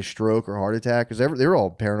had like a stroke or heart attack, because they were all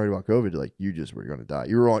paranoid about COVID, like you just were going to die.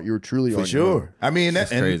 You were truly For on your own. sure. I mean,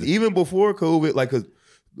 That's and crazy. even before COVID, like, cause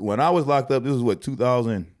when I was locked up, this was what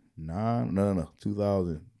 2009, no,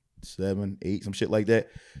 2007, 8, some shit like that.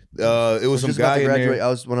 It was some Just about guy to in graduate.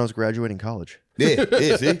 there. When I was graduating college. Yeah,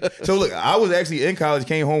 see. So look, I was actually in college,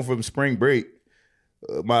 came home from spring break.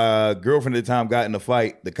 My girlfriend at the time got in a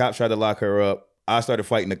fight. The cops tried to lock her up. I started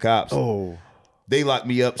fighting the cops. Oh, They locked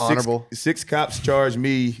me up. Honorable. Six cops charged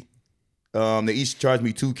me. They each charged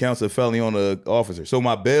me 2 counts of felony on the officer. So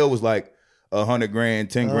my bail was like $100,000,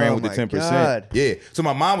 10 grand with the my 10%. God. Yeah. So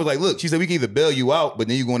my mom was like, look, she said, we can either bail you out, but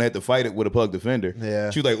then you're going to have to fight it with a public defender. Yeah.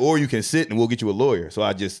 She was like, or you can sit and we'll get you a lawyer. So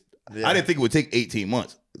I didn't think it would take 18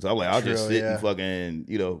 months. So I'm like, I'll just True, sit yeah. and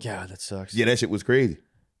fucking, God, that sucks. Yeah, that shit was crazy.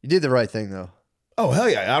 You did the right thing though. Oh, hell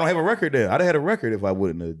yeah. I don't have a record there. I'd have had a record if I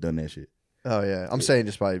wouldn't have done that shit. Oh yeah, I'm saying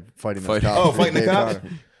just by fighting those Fight- cops. Oh, for fighting the Dave cops? Connor.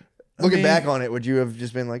 Looking mean- back on it, would you have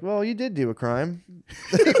just been like, "Well, you did do a crime"?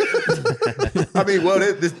 I mean, well,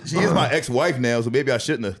 she is my ex-wife now, so maybe I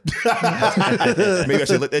shouldn't have. Maybe I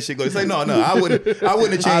should let that shit go. It's like, no, I wouldn't have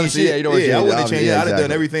changed Obviously, shit. yeah, you don't want to I change it, wouldn't have changed obviously, it. yeah, I'd have done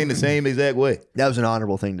exactly. everything the same exact way. That was an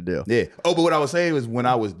honorable thing to do. Yeah. Oh, but what I was saying was when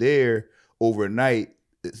I was there overnight,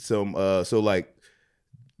 so like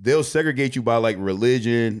they'll segregate you by like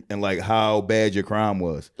religion and like how bad your crime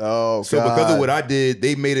was. Oh, So God. because of what I did, they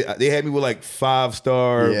had me with like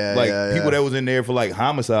 5-star, people that was in there for like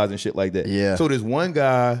homicides and shit like that. Yeah. So this one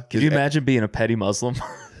guy. Could you imagine being a petty Muslim?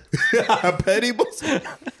 A petty Muslim?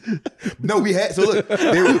 No, we had. So look,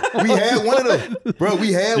 we had one of them, bro.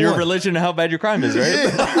 We had Your one. religion and how bad your crime is, right?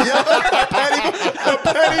 Yeah, a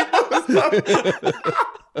petty Muslim.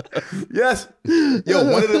 Yes.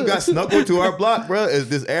 Yo, one of them got snuck into our block, bro. Is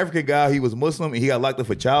this African guy, he was Muslim, and he got locked up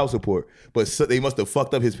for child support. But they must have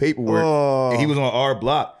fucked up his paperwork. And he was on our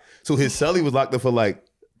block. So his celly was locked up for like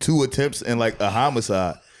 2 attempts and like a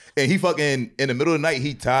homicide. And he fucking, in the middle of the night,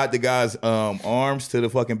 he tied the guy's arms to the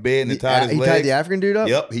fucking bed and then tied his legs. He tied the African dude up?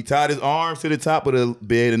 Yep. He tied his arms to the top of the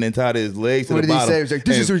bed and then tied his legs to what the bottom. bottom. What did he say? He was like,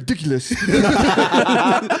 this is ridiculous.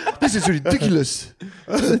 This is ridiculous.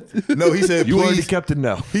 No, he said, You already please. kept it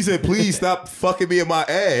now. He said, please stop fucking me in my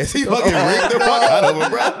ass. He fucking raped the fuck out of him,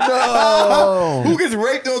 bro. No. Who gets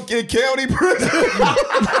raped in county prison?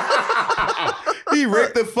 He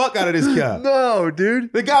raped the fuck out of this guy. No,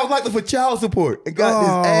 dude. The guy was locked up for child support and got his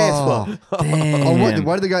ass fucked. Damn. Oh,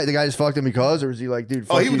 why did the guy just fucked him because, or was he like, dude?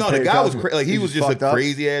 Oh, Fuck he was you, no. pay The your guy was child like he was just a fucked up?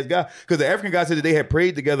 crazy ass guy. Because the African guy said that they had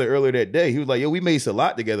prayed together earlier that day. He was like, "Yo, we made a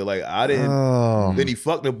lot together." Like I didn't. Oh. Then he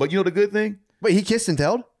fucked him. But you know the good thing? Wait, he kissed and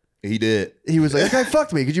told? He did. He was like, that guy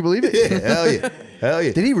fucked me. Could you believe it? Yeah, hell yeah, hell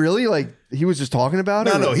yeah. Did he really? Like, he was just talking about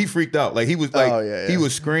it? No, he freaked out. Like he was like, Oh, yeah, yeah. he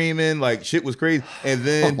was screaming, like shit was crazy. And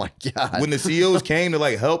then, Oh, my God. when the CEOs came to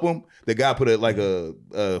like help him, the guy put like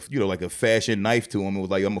a fashion knife to him and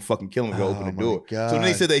was like, "I'm gonna fucking kill him if you open the my door." God. So then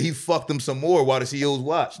they said that he fucked him some more while the CEOs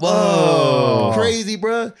watched. Whoa. Crazy,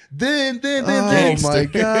 bro. Then, Oh, my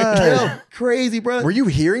God. Yo, crazy, bro. Were you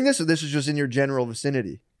hearing this, or this was just in your general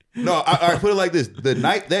vicinity? No, I put it like this: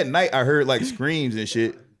 that night, I heard like screams and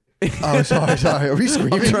shit. Oh, sorry. Are we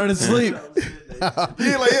screaming? I'm trying to sleep. Yeah,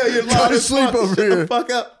 like you're Trying loud to as sleep fuck. over Shut here. the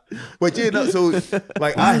fuck up. But yeah, no, so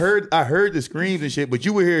like I heard the screams and shit, but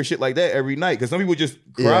you would hear shit like that every night because some people would just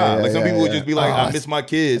cry. Yeah, like some people would yeah. just be like, Oh, "I miss my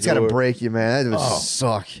kids." It's got to or, break you, man. That would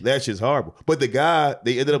suck. That shit's horrible. But the guy,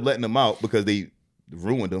 they ended up letting him out because they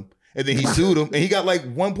ruined him, and then he sued him, and he got like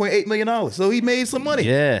 $1.8 million. So he made some money.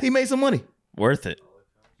 Yeah. He made some money. Worth it.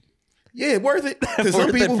 Yeah, worth it. To some Worth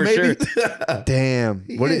it people, for maybe. Damn.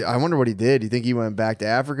 I wonder what he did. Do you think he went back to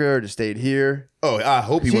Africa or just stayed here? Oh, I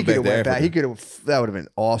hope he went back could've to Africa. He could have. That would have been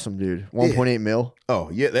awesome, dude. 1.8 mil. Oh,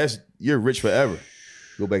 yeah, you're rich forever.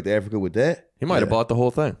 Go back to Africa with that. He might have bought the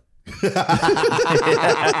whole thing. The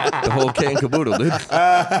whole kit and caboodle, dude.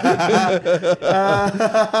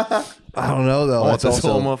 I don't know though. That's this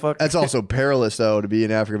whole motherfucker. That's also perilous though to be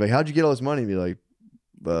in Africa. Like, how'd you get all this money? And be like,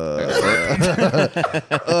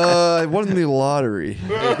 I won the lottery.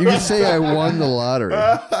 You could say I won the lottery.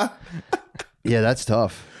 Yeah, that's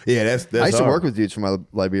tough. Yeah, that's I used to hard. work with dudes from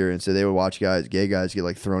Liberia, and so they would watch gay guys get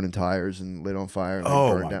like thrown in tires and lit on fire and like,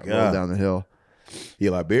 Oh, burned my down, God. rolled down the hill. Yeah,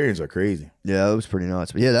 Liberians are crazy. Yeah, that was pretty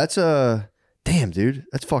nuts. But yeah, that's damn, dude,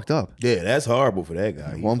 that's fucked up. Yeah, that's horrible for that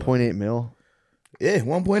guy. 1.8 mil. Yeah,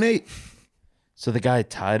 1.8. So the guy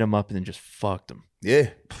tied him up and then just fucked him. Yeah.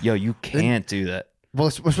 Yo, you can't do that. Well,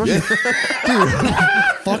 especially, dude,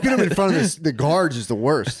 fucking him in front of the guards is the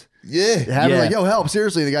worst. Yeah. Having Yeah. like, yo, help!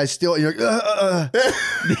 Seriously, the guy's still. You're like,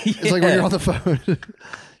 It's like when you're on the phone.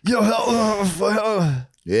 Yo, help!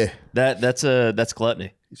 Yeah. That's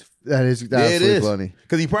gluttony. That's Yeah, it absolutely is. funny.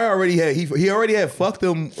 Because he probably already had he already had fucked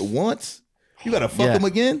him once. You gotta fuck Yeah. him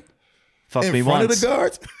again Fuck in me front once. of the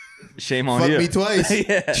guards. Shame on Fuck you. me twice.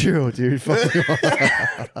 Yeah. True, dude. Fuck you.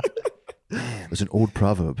 It's an old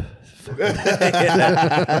proverb.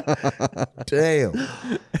 Damn.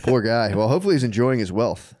 Poor guy. Well, hopefully he's enjoying his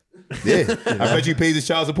wealth. Yeah. I bet you pays his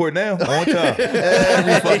child support now on time.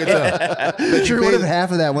 Every fucking time. Sure, what if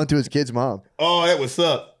half of that went to his kid's mom? Oh, that would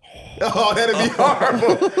suck. Oh, that'd be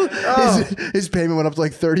horrible. His payment went up to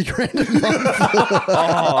like 30 grand a month.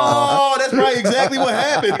 Oh, that's probably exactly what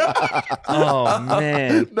happened. Oh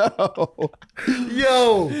man. No.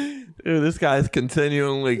 Yo. Dude, this guy's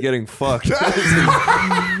continually getting fucked.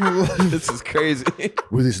 This is crazy.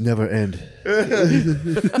 Will this never end?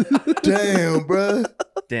 Damn, bro.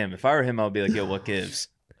 Damn, if I were him, I would be like, yo, what gives?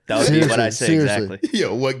 That would be Seriously, what I say seriously. exactly.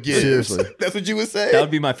 Yo, what gives? Seriously. That's what you would say? That would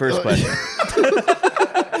be my first question.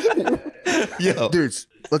 Yo. Dudes,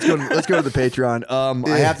 let's go to the Patreon.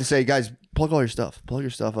 I have to say, guys, plug all your stuff. Plug your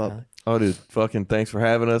stuff up. Oh, dude, fucking thanks for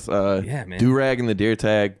having us. Yeah, man. Durag and the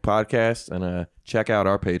Deertag podcast, and check out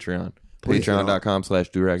our Patreon. Please,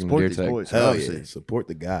 Patreon.com/Durag and the Support these Deertag. boys. Hell Obviously. yeah. Support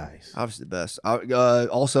the guys. Obviously the best.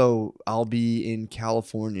 Also, I'll be in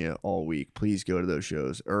California all week. Please go to those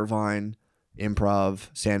shows. Irvine Improv,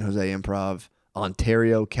 San Jose Improv,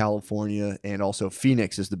 Ontario, California, and also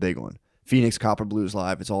Phoenix is the big one. Phoenix Copper Blues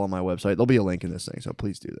Live. It's all on my website. There'll be a link in this thing, so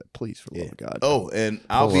please do that. Please, for the love of God. Oh, and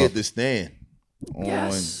I'll Pull be up. at the stand on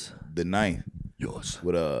Yes. the 9th Yours.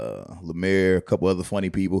 with Lemaire, a couple other funny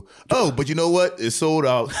people. Oh, but you know what? It's sold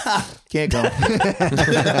out. Can't come.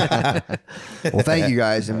 Well, thank you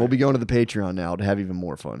guys, and we'll be going to the Patreon now to have even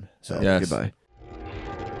more fun. So, Yes. goodbye.